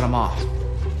that'll shut them off.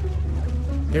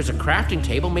 There's a crafting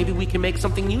table. Maybe we can make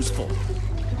something useful.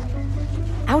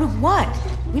 Out of what?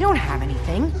 We don't have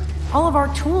anything. All of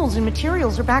our tools and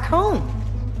materials are back home.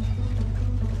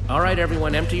 All right,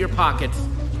 everyone, empty your pockets.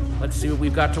 Let's see what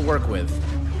we've got to work with.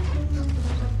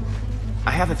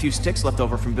 I have a few sticks left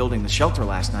over from building the shelter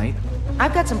last night.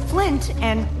 I've got some flint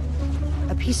and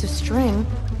a piece of string.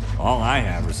 All I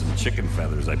have are some chicken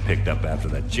feathers I picked up after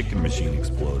that chicken machine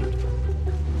exploded.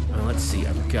 Well, let's see.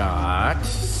 I've got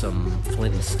some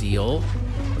flint and steel,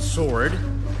 a sword.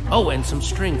 Oh, and some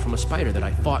string from a spider that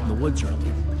I fought in the woods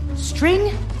earlier.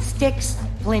 String, sticks,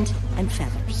 flint, and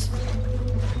feathers.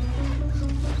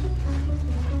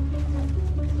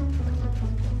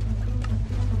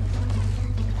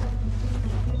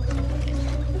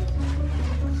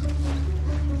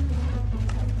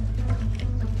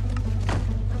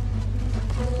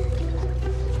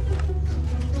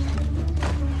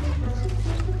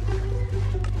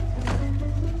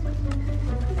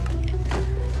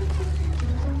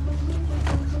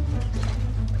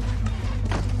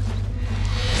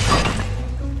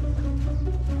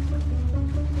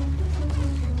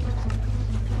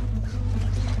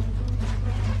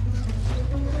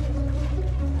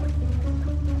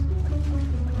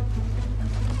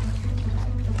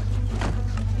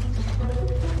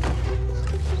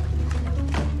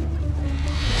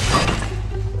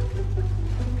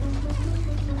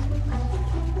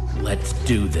 Let's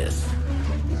do this.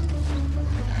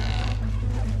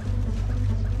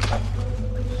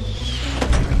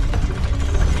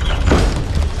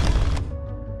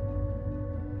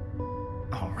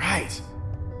 All right.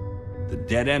 The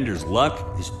Dead Ender's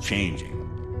luck is changing.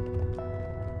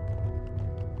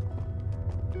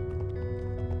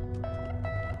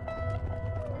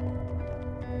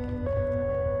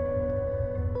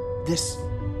 This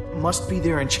must be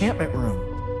their enchantment room.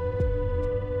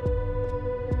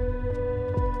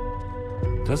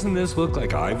 Doesn't this look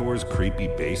like Ivor's creepy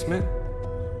basement?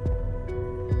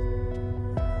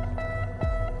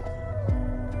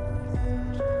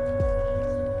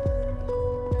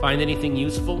 Find anything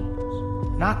useful?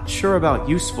 Not sure about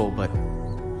useful, but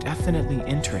definitely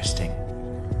interesting.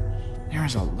 There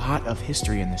is a lot of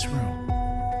history in this room.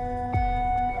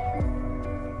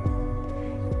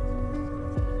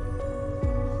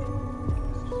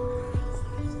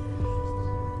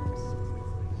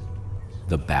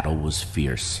 The battle was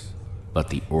fierce, but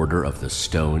the Order of the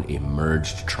Stone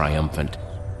emerged triumphant,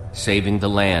 saving the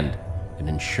land and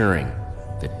ensuring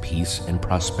that peace and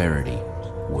prosperity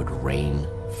would reign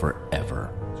forever.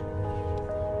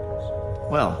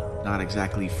 Well, not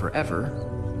exactly forever.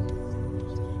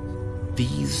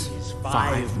 these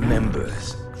Five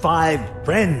members, 5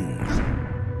 friends,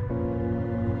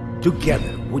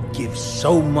 together would give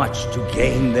so much to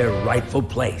gain their rightful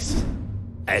place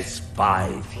as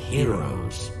 5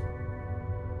 heroes.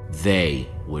 They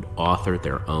would author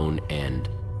their own end.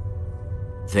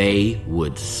 They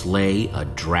would slay a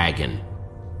dragon.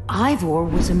 Ivor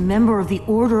was a member of the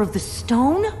Order of the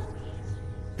Stone?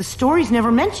 The stories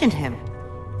never mentioned him.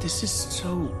 This is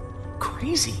so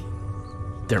crazy.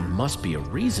 There must be a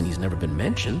reason he's never been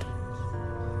mentioned.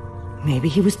 Maybe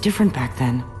he was different back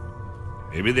then.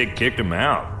 Maybe they kicked him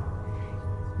out.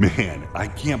 Man, I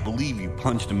can't believe you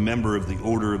punched a member of the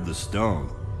Order of the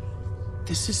Stone.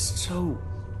 This is so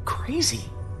crazy.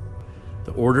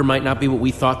 The Order might not be what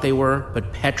we thought they were,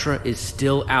 but Petra is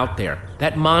still out there.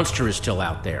 That monster is still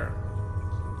out there.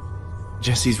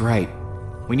 Jesse's right.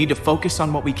 We need to focus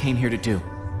on what we came here to do.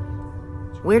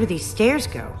 Where do these stairs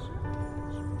go?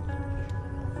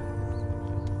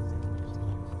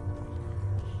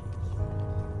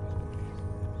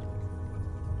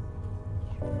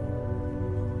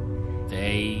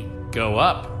 They go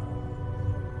up.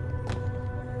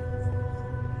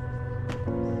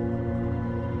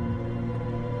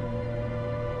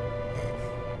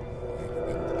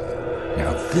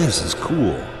 Now this is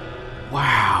cool.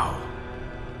 Wow.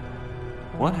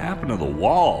 What happened to the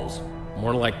walls?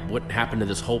 More like what happened to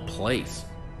this whole place.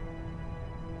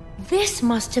 This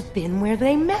must have been where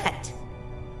they met.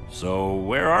 So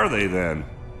where are they then?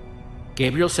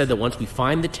 Gabriel said that once we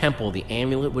find the temple, the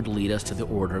amulet would lead us to the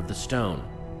Order of the Stone.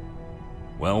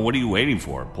 Well, what are you waiting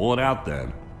for? Pull it out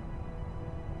then.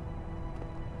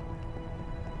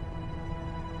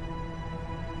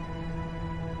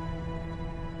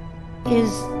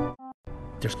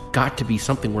 There's got to be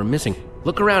something we're missing.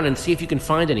 Look around and see if you can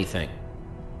find anything.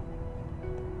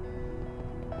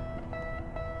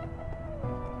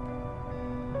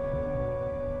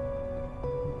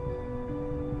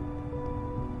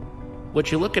 What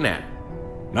you looking at?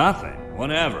 Nothing.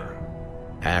 Whatever.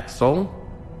 Axel?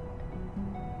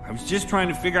 I was just trying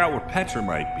to figure out where Petra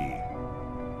might be.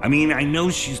 I mean, I know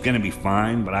she's gonna be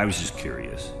fine, but I was just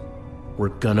curious. We're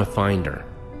gonna find her.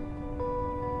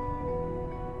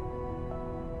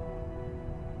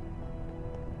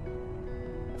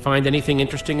 Find anything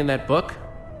interesting in that book?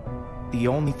 The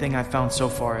only thing I've found so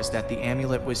far is that the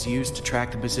amulet was used to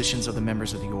track the positions of the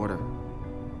members of the Order.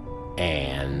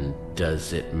 And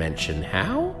does it mention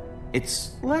how?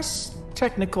 It's less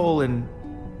technical and,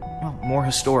 well, more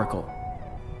historical.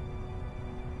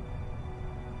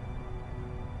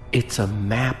 It's a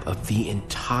map of the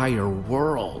entire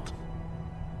world.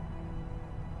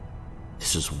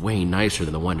 This is way nicer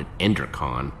than the one at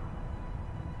Endercon.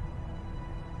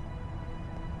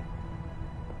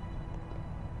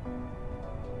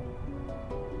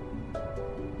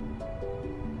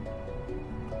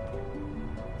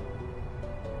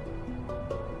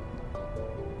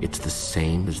 It's the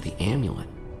same as the amulet.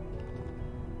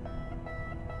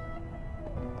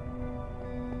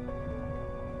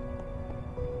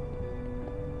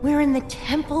 We're in the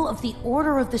Temple of the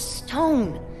Order of the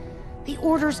Stone. The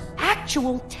Order's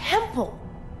actual temple.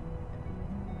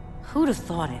 Who'd have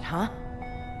thought it, huh?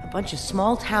 A bunch of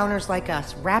small-towners like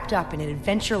us wrapped up in an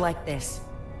adventure like this.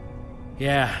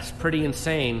 Yeah, it's pretty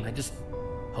insane. I just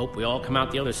hope we all come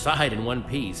out the other side in one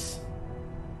piece.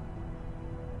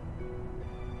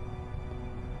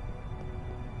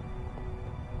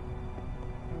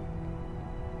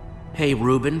 Hey,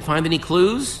 Reuben, find any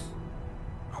clues?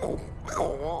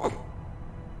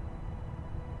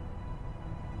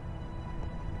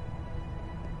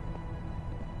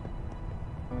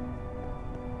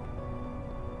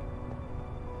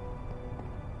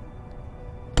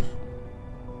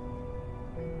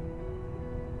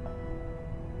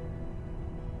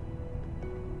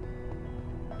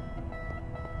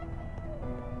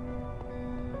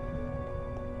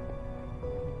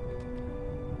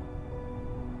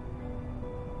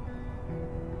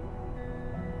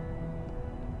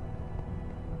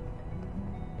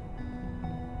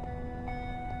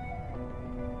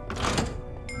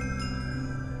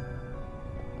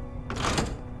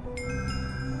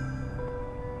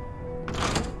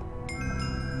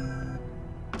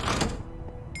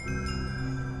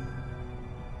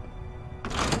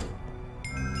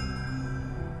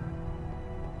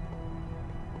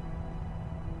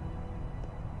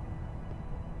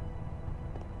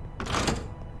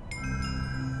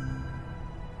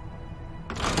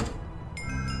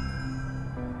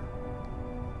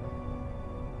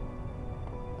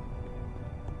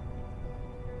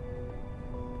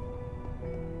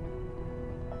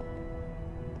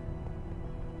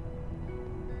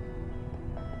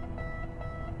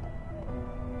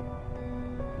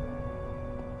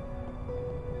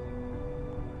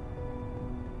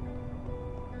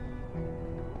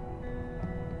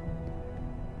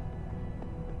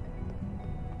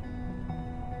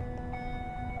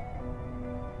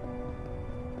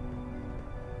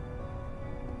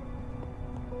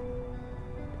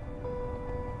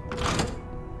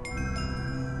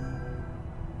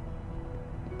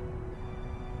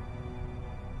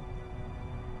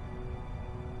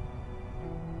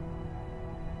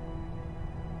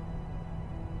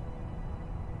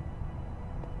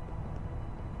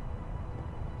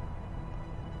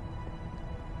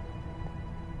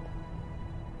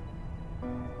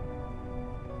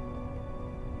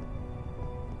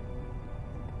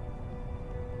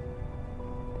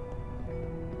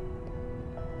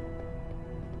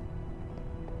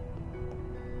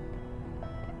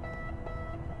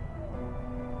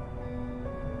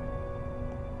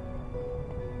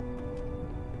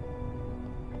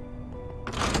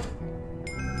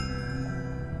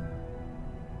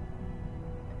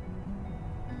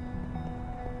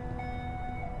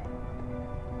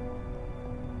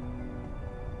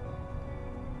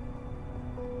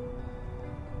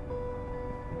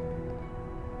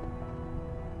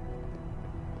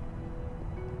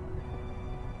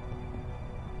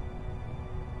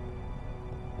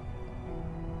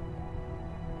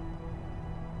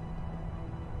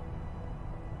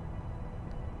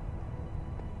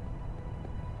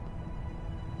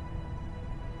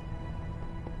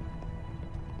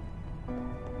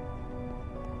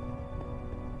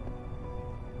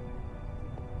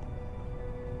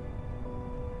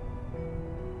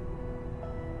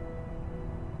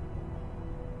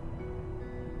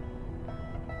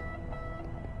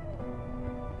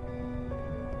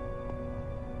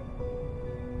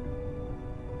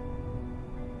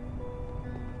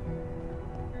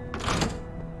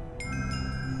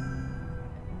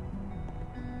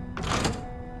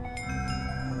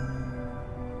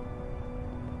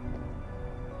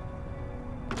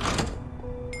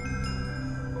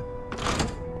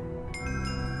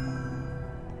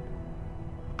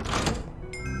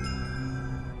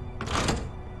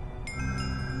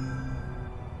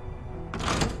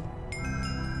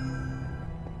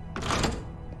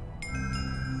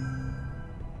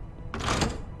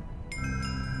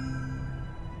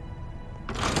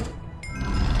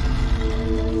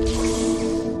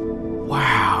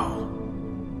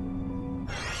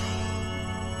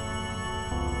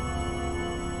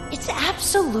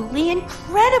 absolutely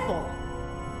incredible.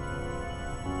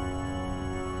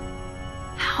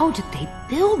 How did they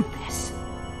build this?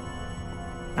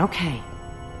 Okay,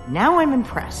 now I'm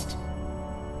impressed.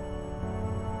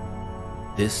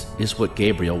 This is what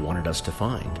Gabriel wanted us to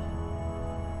find.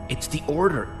 It's the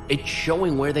Order. It's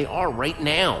showing where they are right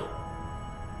now.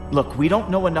 Look, we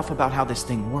don't know enough about how this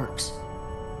thing works.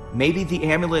 Maybe the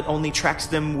amulet only tracks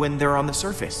them when they're on the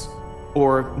surface.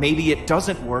 Or maybe it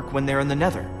doesn't work when they're in the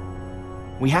Nether.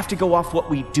 We have to go off what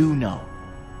we do know.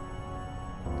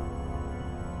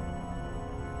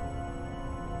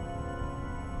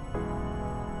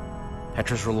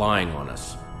 Petra's relying on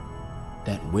us.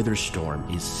 That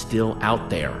Witherstorm is still out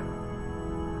there.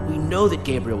 We know that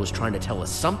Gabriel was trying to tell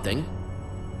us something.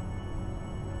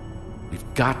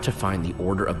 We've got to find the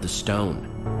Order of the Stone.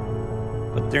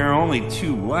 But there are only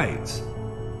 2 lights.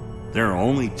 There are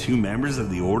only 2 members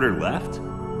of the Order left?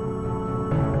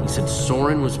 He said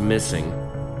Soren was missing.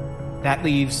 That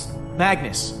leaves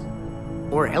Magnus.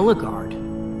 Or Ellegaard.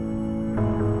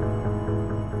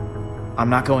 I'm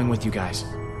not going with you guys.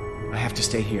 I have to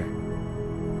stay here.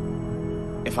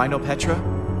 If I know Petra,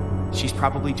 she's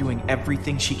probably doing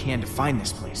everything she can to find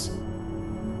this place.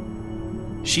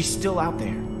 She's still out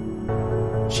there.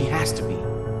 She has to be.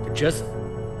 Just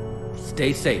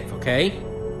stay safe, okay?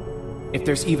 If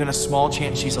there's even a small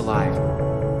chance she's alive,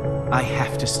 I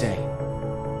have to stay.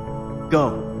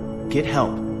 Go. Get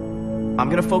help. I'm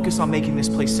gonna focus on making this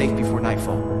place safe before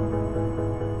nightfall.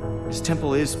 This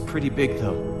temple is pretty big,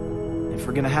 though. If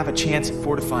we're gonna have a chance at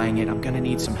fortifying it, I'm gonna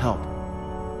need some help.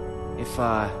 If,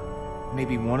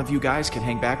 maybe one of you guys can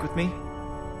hang back with me?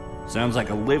 Sounds like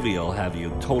Olivia will have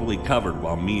you totally covered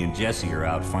while me and Jesse are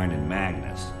out finding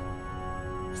Magnus.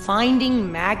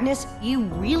 Finding Magnus? You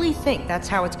really think that's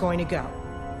how it's going to go?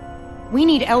 We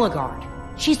need Ellegaard.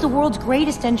 She's the world's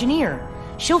greatest engineer.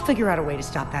 She'll figure out a way to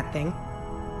stop that thing.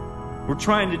 We're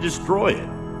trying to destroy it.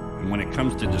 And when it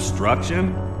comes to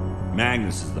destruction,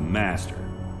 Magnus is the master.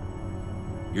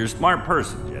 You're a smart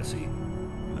person, Jesse.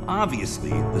 Obviously,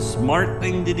 the smart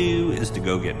thing to do is to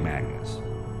go get Magnus.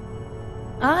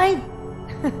 I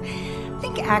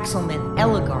think Axel meant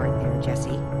Ellegaard there,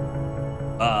 Jesse.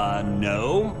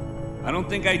 No. I don't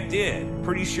think I did.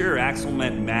 Pretty sure Axel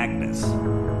meant Magnus.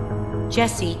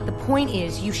 Jesse, the point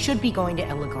is, you should be going to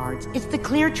Ellegaard's. It's the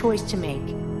clear choice to make.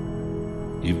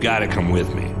 You've got to come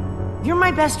with me. You're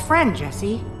my best friend,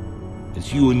 Jesse.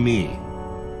 It's you and me.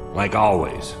 Like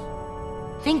always.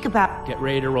 Think about... Get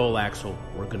ready to roll, Axel.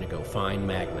 We're gonna go find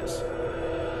Magnus.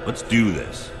 Let's do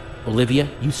this. Olivia,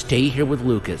 you stay here with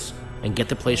Lucas and get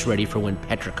the place ready for when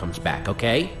Petra comes back,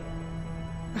 okay?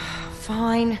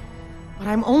 Fine. But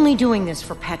I'm only doing this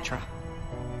for Petra.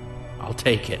 I'll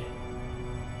take it.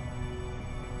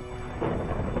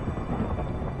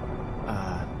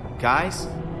 Guys?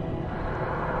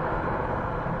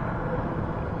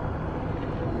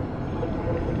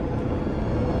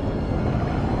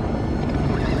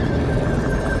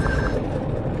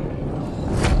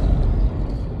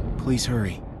 Please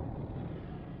hurry.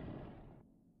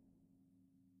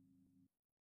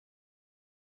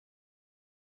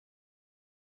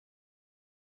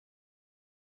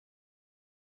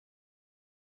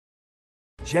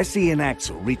 Jesse and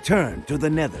Axel return to the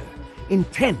Nether,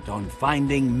 intent on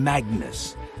finding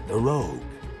Magnus, the rogue,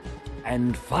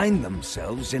 and find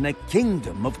themselves in a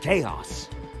kingdom of chaos,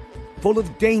 full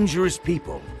of dangerous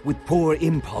people with poor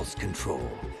impulse control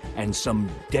and some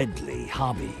deadly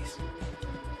hobbies.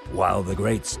 While the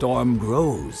great storm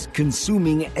grows,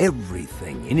 consuming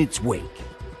everything in its wake,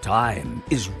 time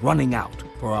is running out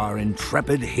for our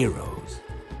intrepid heroes.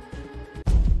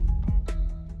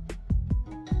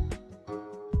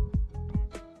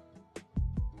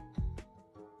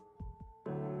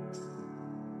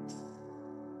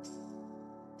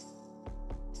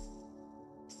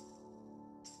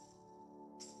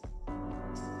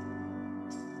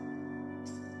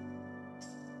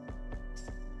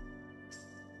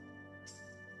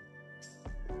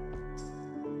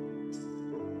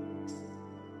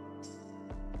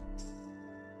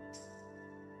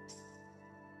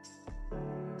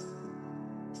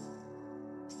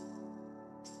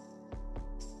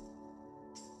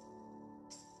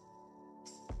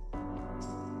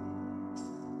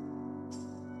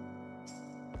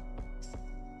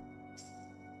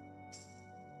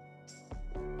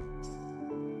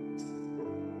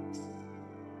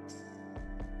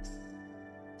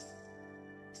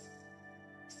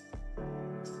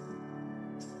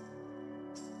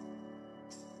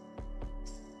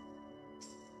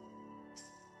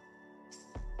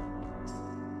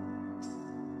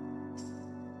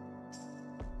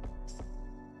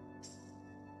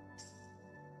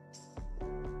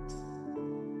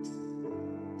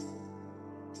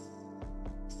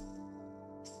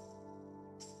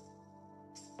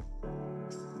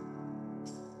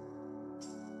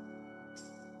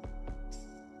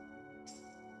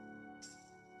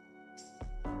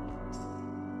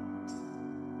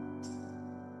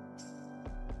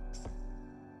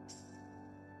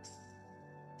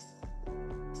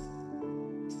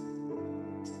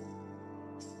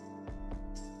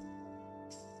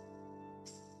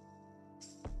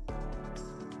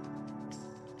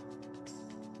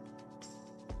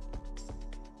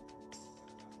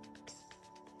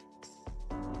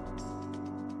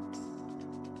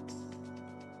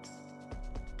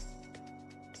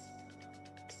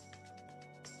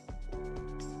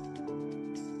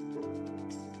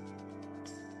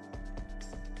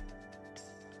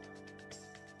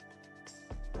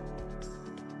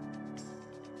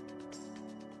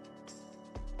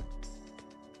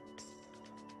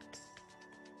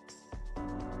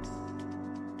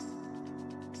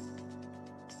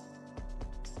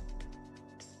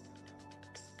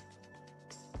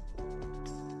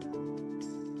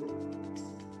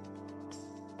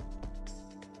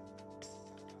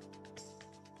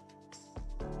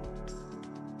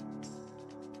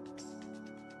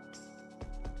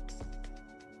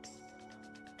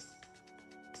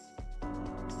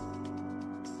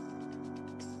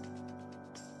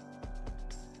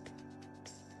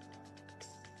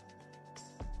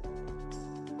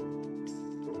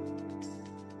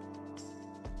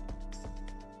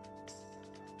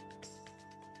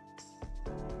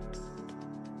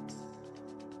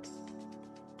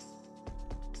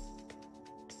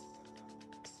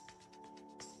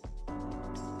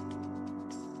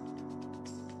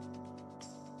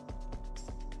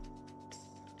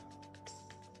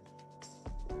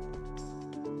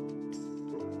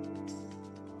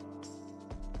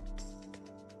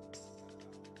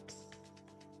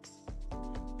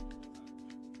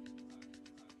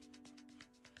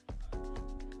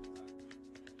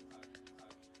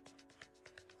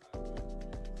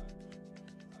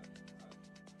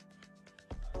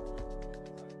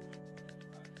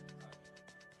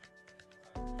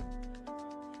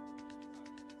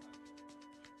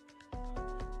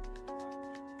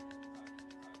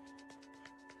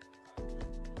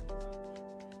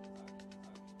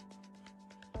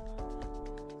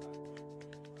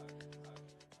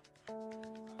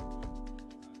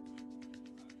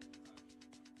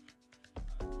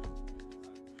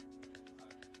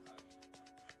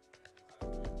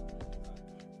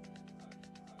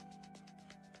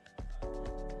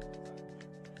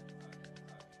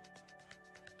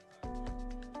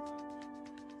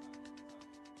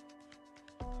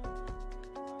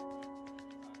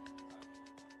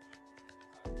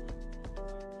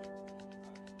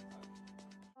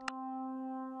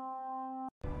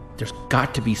 There's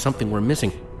got to be something we're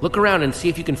missing. Look around and see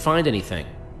if you can find anything.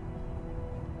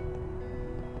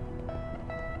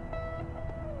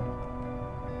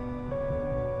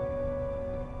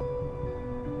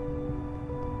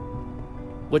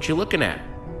 What you looking at?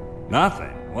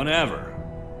 Nothing. Whatever.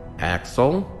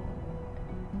 Axel?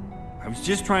 I was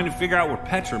just trying to figure out where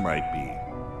Petra might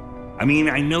be. I mean,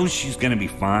 I know she's gonna be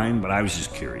fine, but I was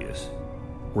just curious.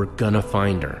 We're gonna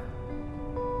find her.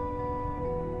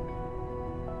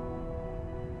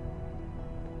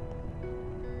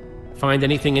 Find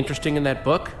anything interesting in that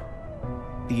book?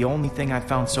 The only thing I've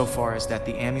found so far is that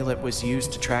the amulet was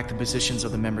used to track the positions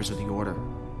of the members of the Order.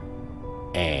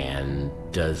 And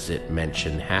does it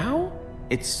mention how?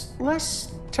 It's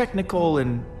less technical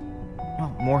and,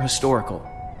 well, more historical.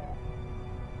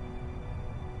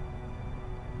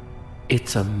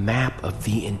 It's a map of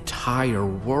the entire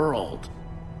world.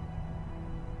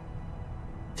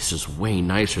 This is way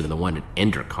nicer than the one at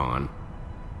EnderCon.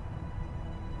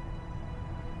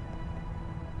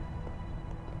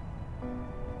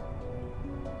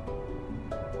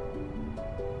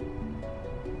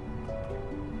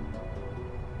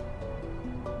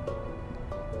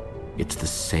 It's the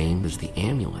same as the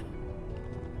amulet.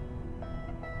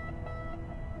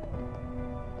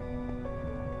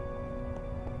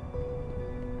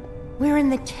 We're in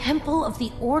the Temple of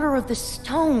the Order of the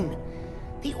Stone.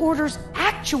 The Order's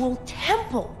actual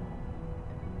temple.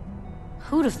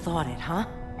 Who'd have thought it, huh?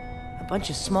 A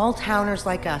bunch of small-towners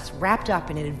like us wrapped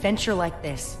up in an adventure like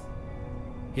this.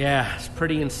 Yeah, it's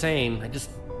pretty insane. I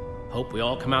just hope we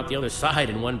all come out the other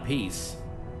side in one piece.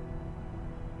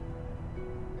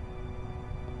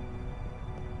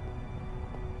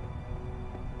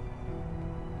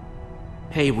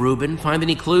 Hey, Reuben, find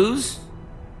any clues?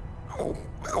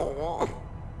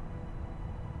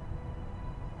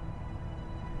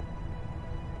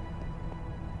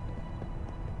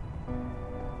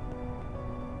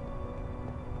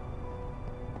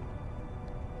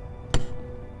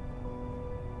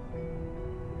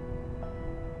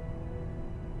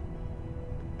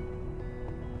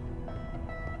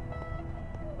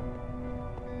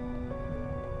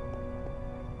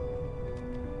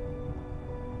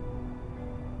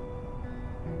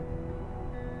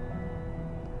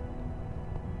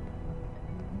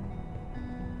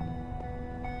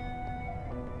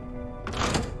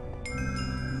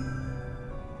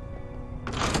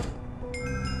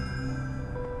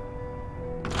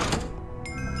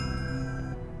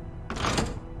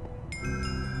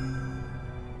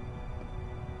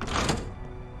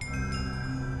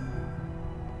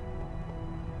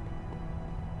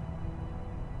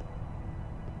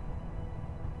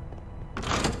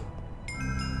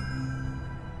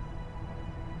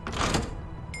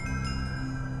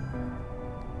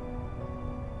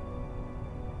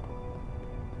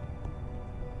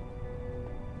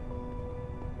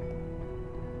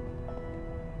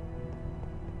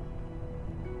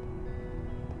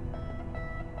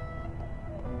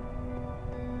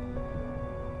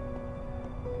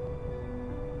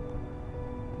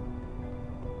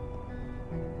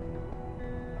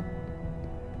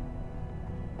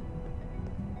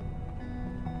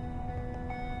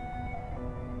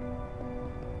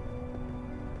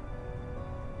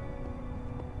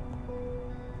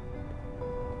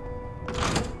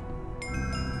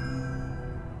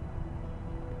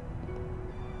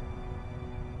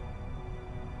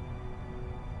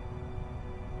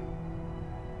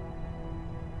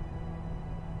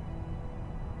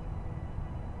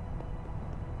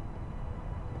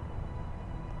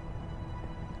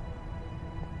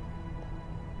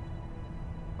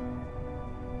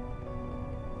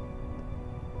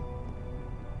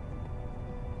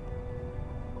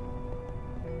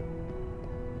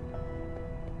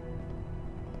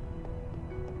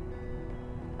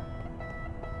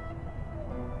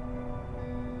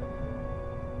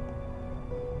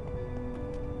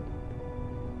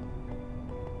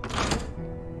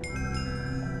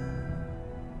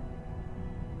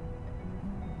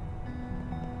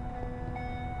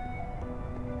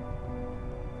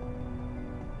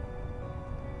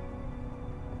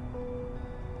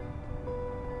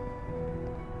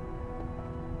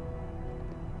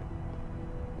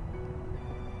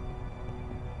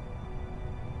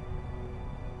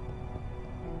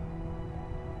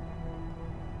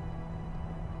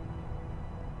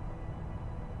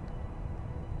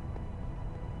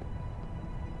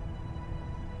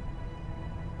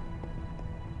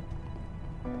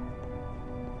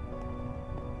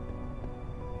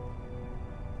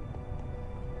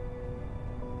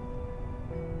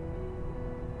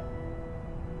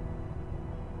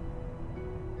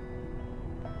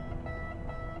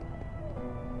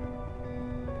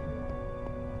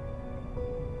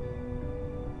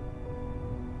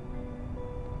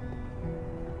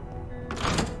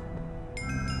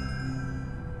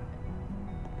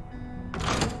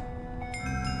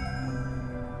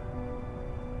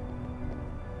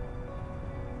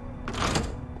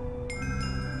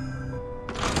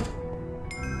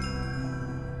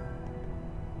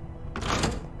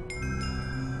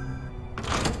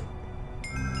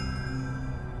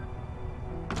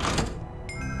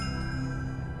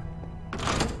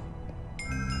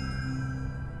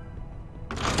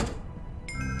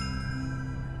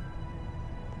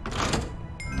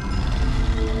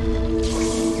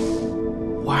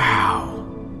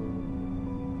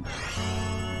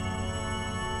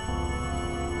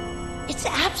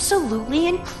 absolutely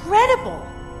incredible.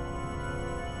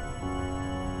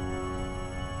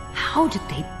 How did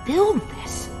they build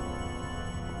this?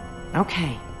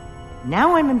 Okay,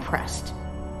 now I'm impressed.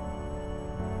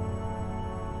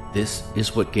 This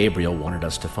is what Gabriel wanted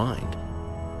us to find.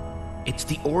 It's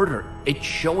the Order. It's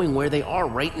showing where they are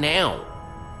right now.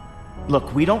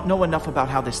 Look, we don't know enough about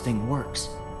how this thing works.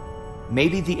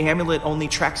 Maybe the amulet only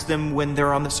tracks them when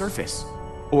they're on the surface.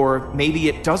 Or maybe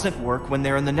it doesn't work when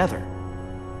they're in the Nether.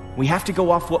 We have to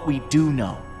go off what we do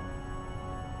know.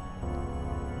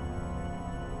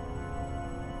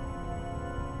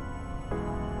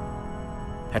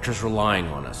 Petra's relying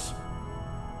on us.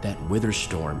 That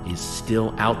Witherstorm is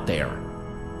still out there.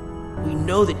 We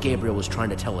know that Gabriel was trying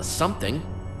to tell us something.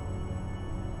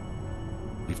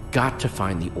 We've got to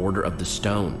find the Order of the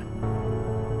Stone.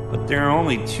 But there are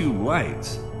only 2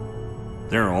 lights.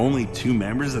 There are only 2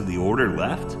 members of the Order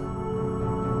left?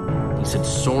 He said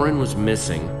Soren was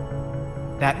missing.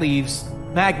 That leaves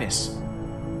Magnus.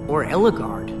 Or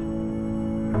Ellegaard.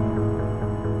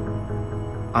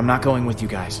 I'm not going with you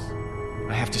guys.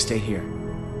 I have to stay here.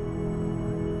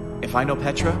 If I know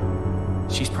Petra,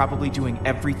 she's probably doing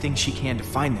everything she can to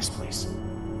find this place.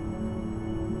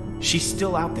 She's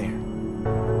still out there.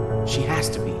 She has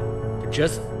to be.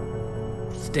 Just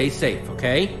stay safe,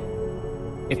 okay?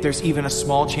 If there's even a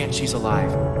small chance she's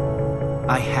alive,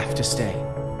 I have to stay.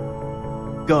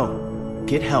 Go.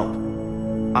 Get help.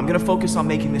 I'm gonna focus on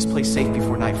making this place safe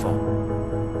before nightfall.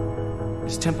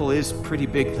 This temple is pretty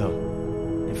big,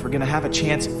 though. If we're gonna have a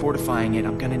chance at fortifying it,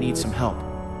 I'm gonna need some help.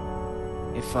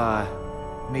 If,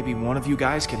 maybe one of you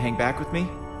guys could hang back with me?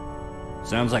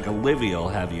 Sounds like Olivia will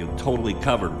have you totally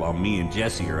covered while me and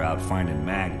Jesse are out finding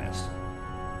Magnus.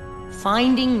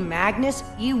 Finding Magnus?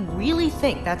 You really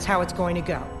think that's how it's going to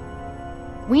go?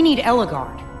 We need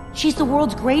Ellegaard. She's the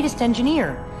world's greatest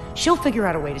engineer. She'll figure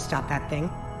out a way to stop that thing.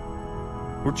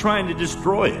 We're trying to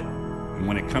destroy it. And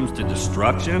when it comes to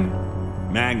destruction,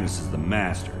 Magnus is the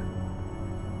master.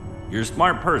 You're a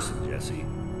smart person, Jesse.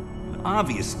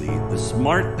 Obviously, the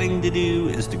smart thing to do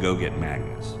is to go get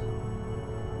Magnus.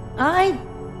 I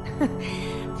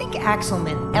think Axel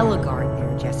meant Ellegaard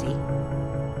there, Jesse.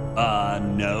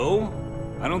 No.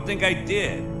 I don't think I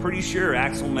did. Pretty sure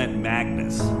Axel meant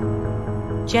Magnus.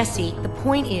 Jesse, the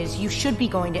point is, you should be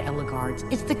going to Ellegaard's.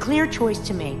 It's the clear choice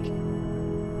to make.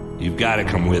 You've got to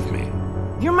come with me.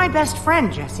 You're my best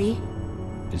friend, Jesse.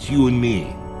 It's you and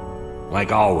me.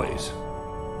 Like always.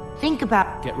 Think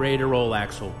about... Get ready to roll,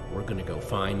 Axel. We're gonna go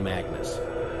find Magnus.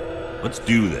 Let's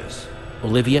do this.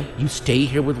 Olivia, you stay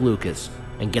here with Lucas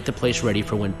and get the place ready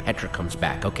for when Petra comes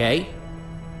back, okay?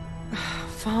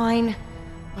 Fine.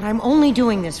 But I'm only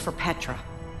doing this for Petra.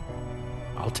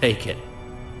 I'll take it.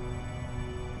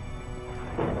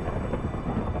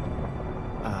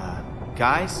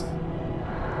 Guys?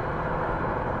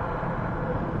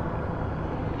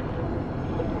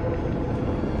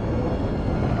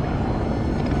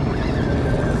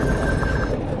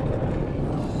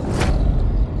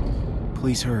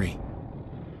 Please hurry.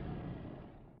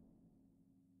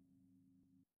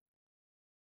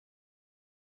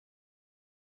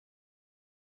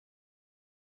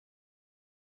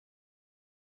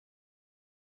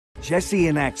 Jesse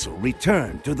and Axel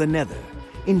return to the Nether,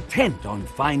 intent on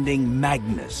finding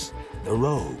Magnus, the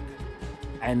rogue,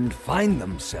 and find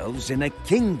themselves in a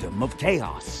kingdom of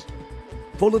chaos,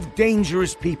 full of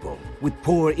dangerous people with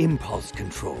poor impulse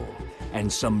control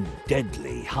and some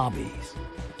deadly hobbies.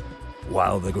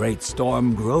 While the great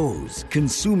storm grows,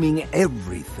 consuming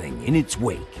everything in its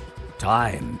wake,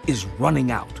 time is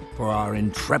running out for our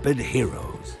intrepid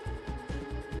heroes.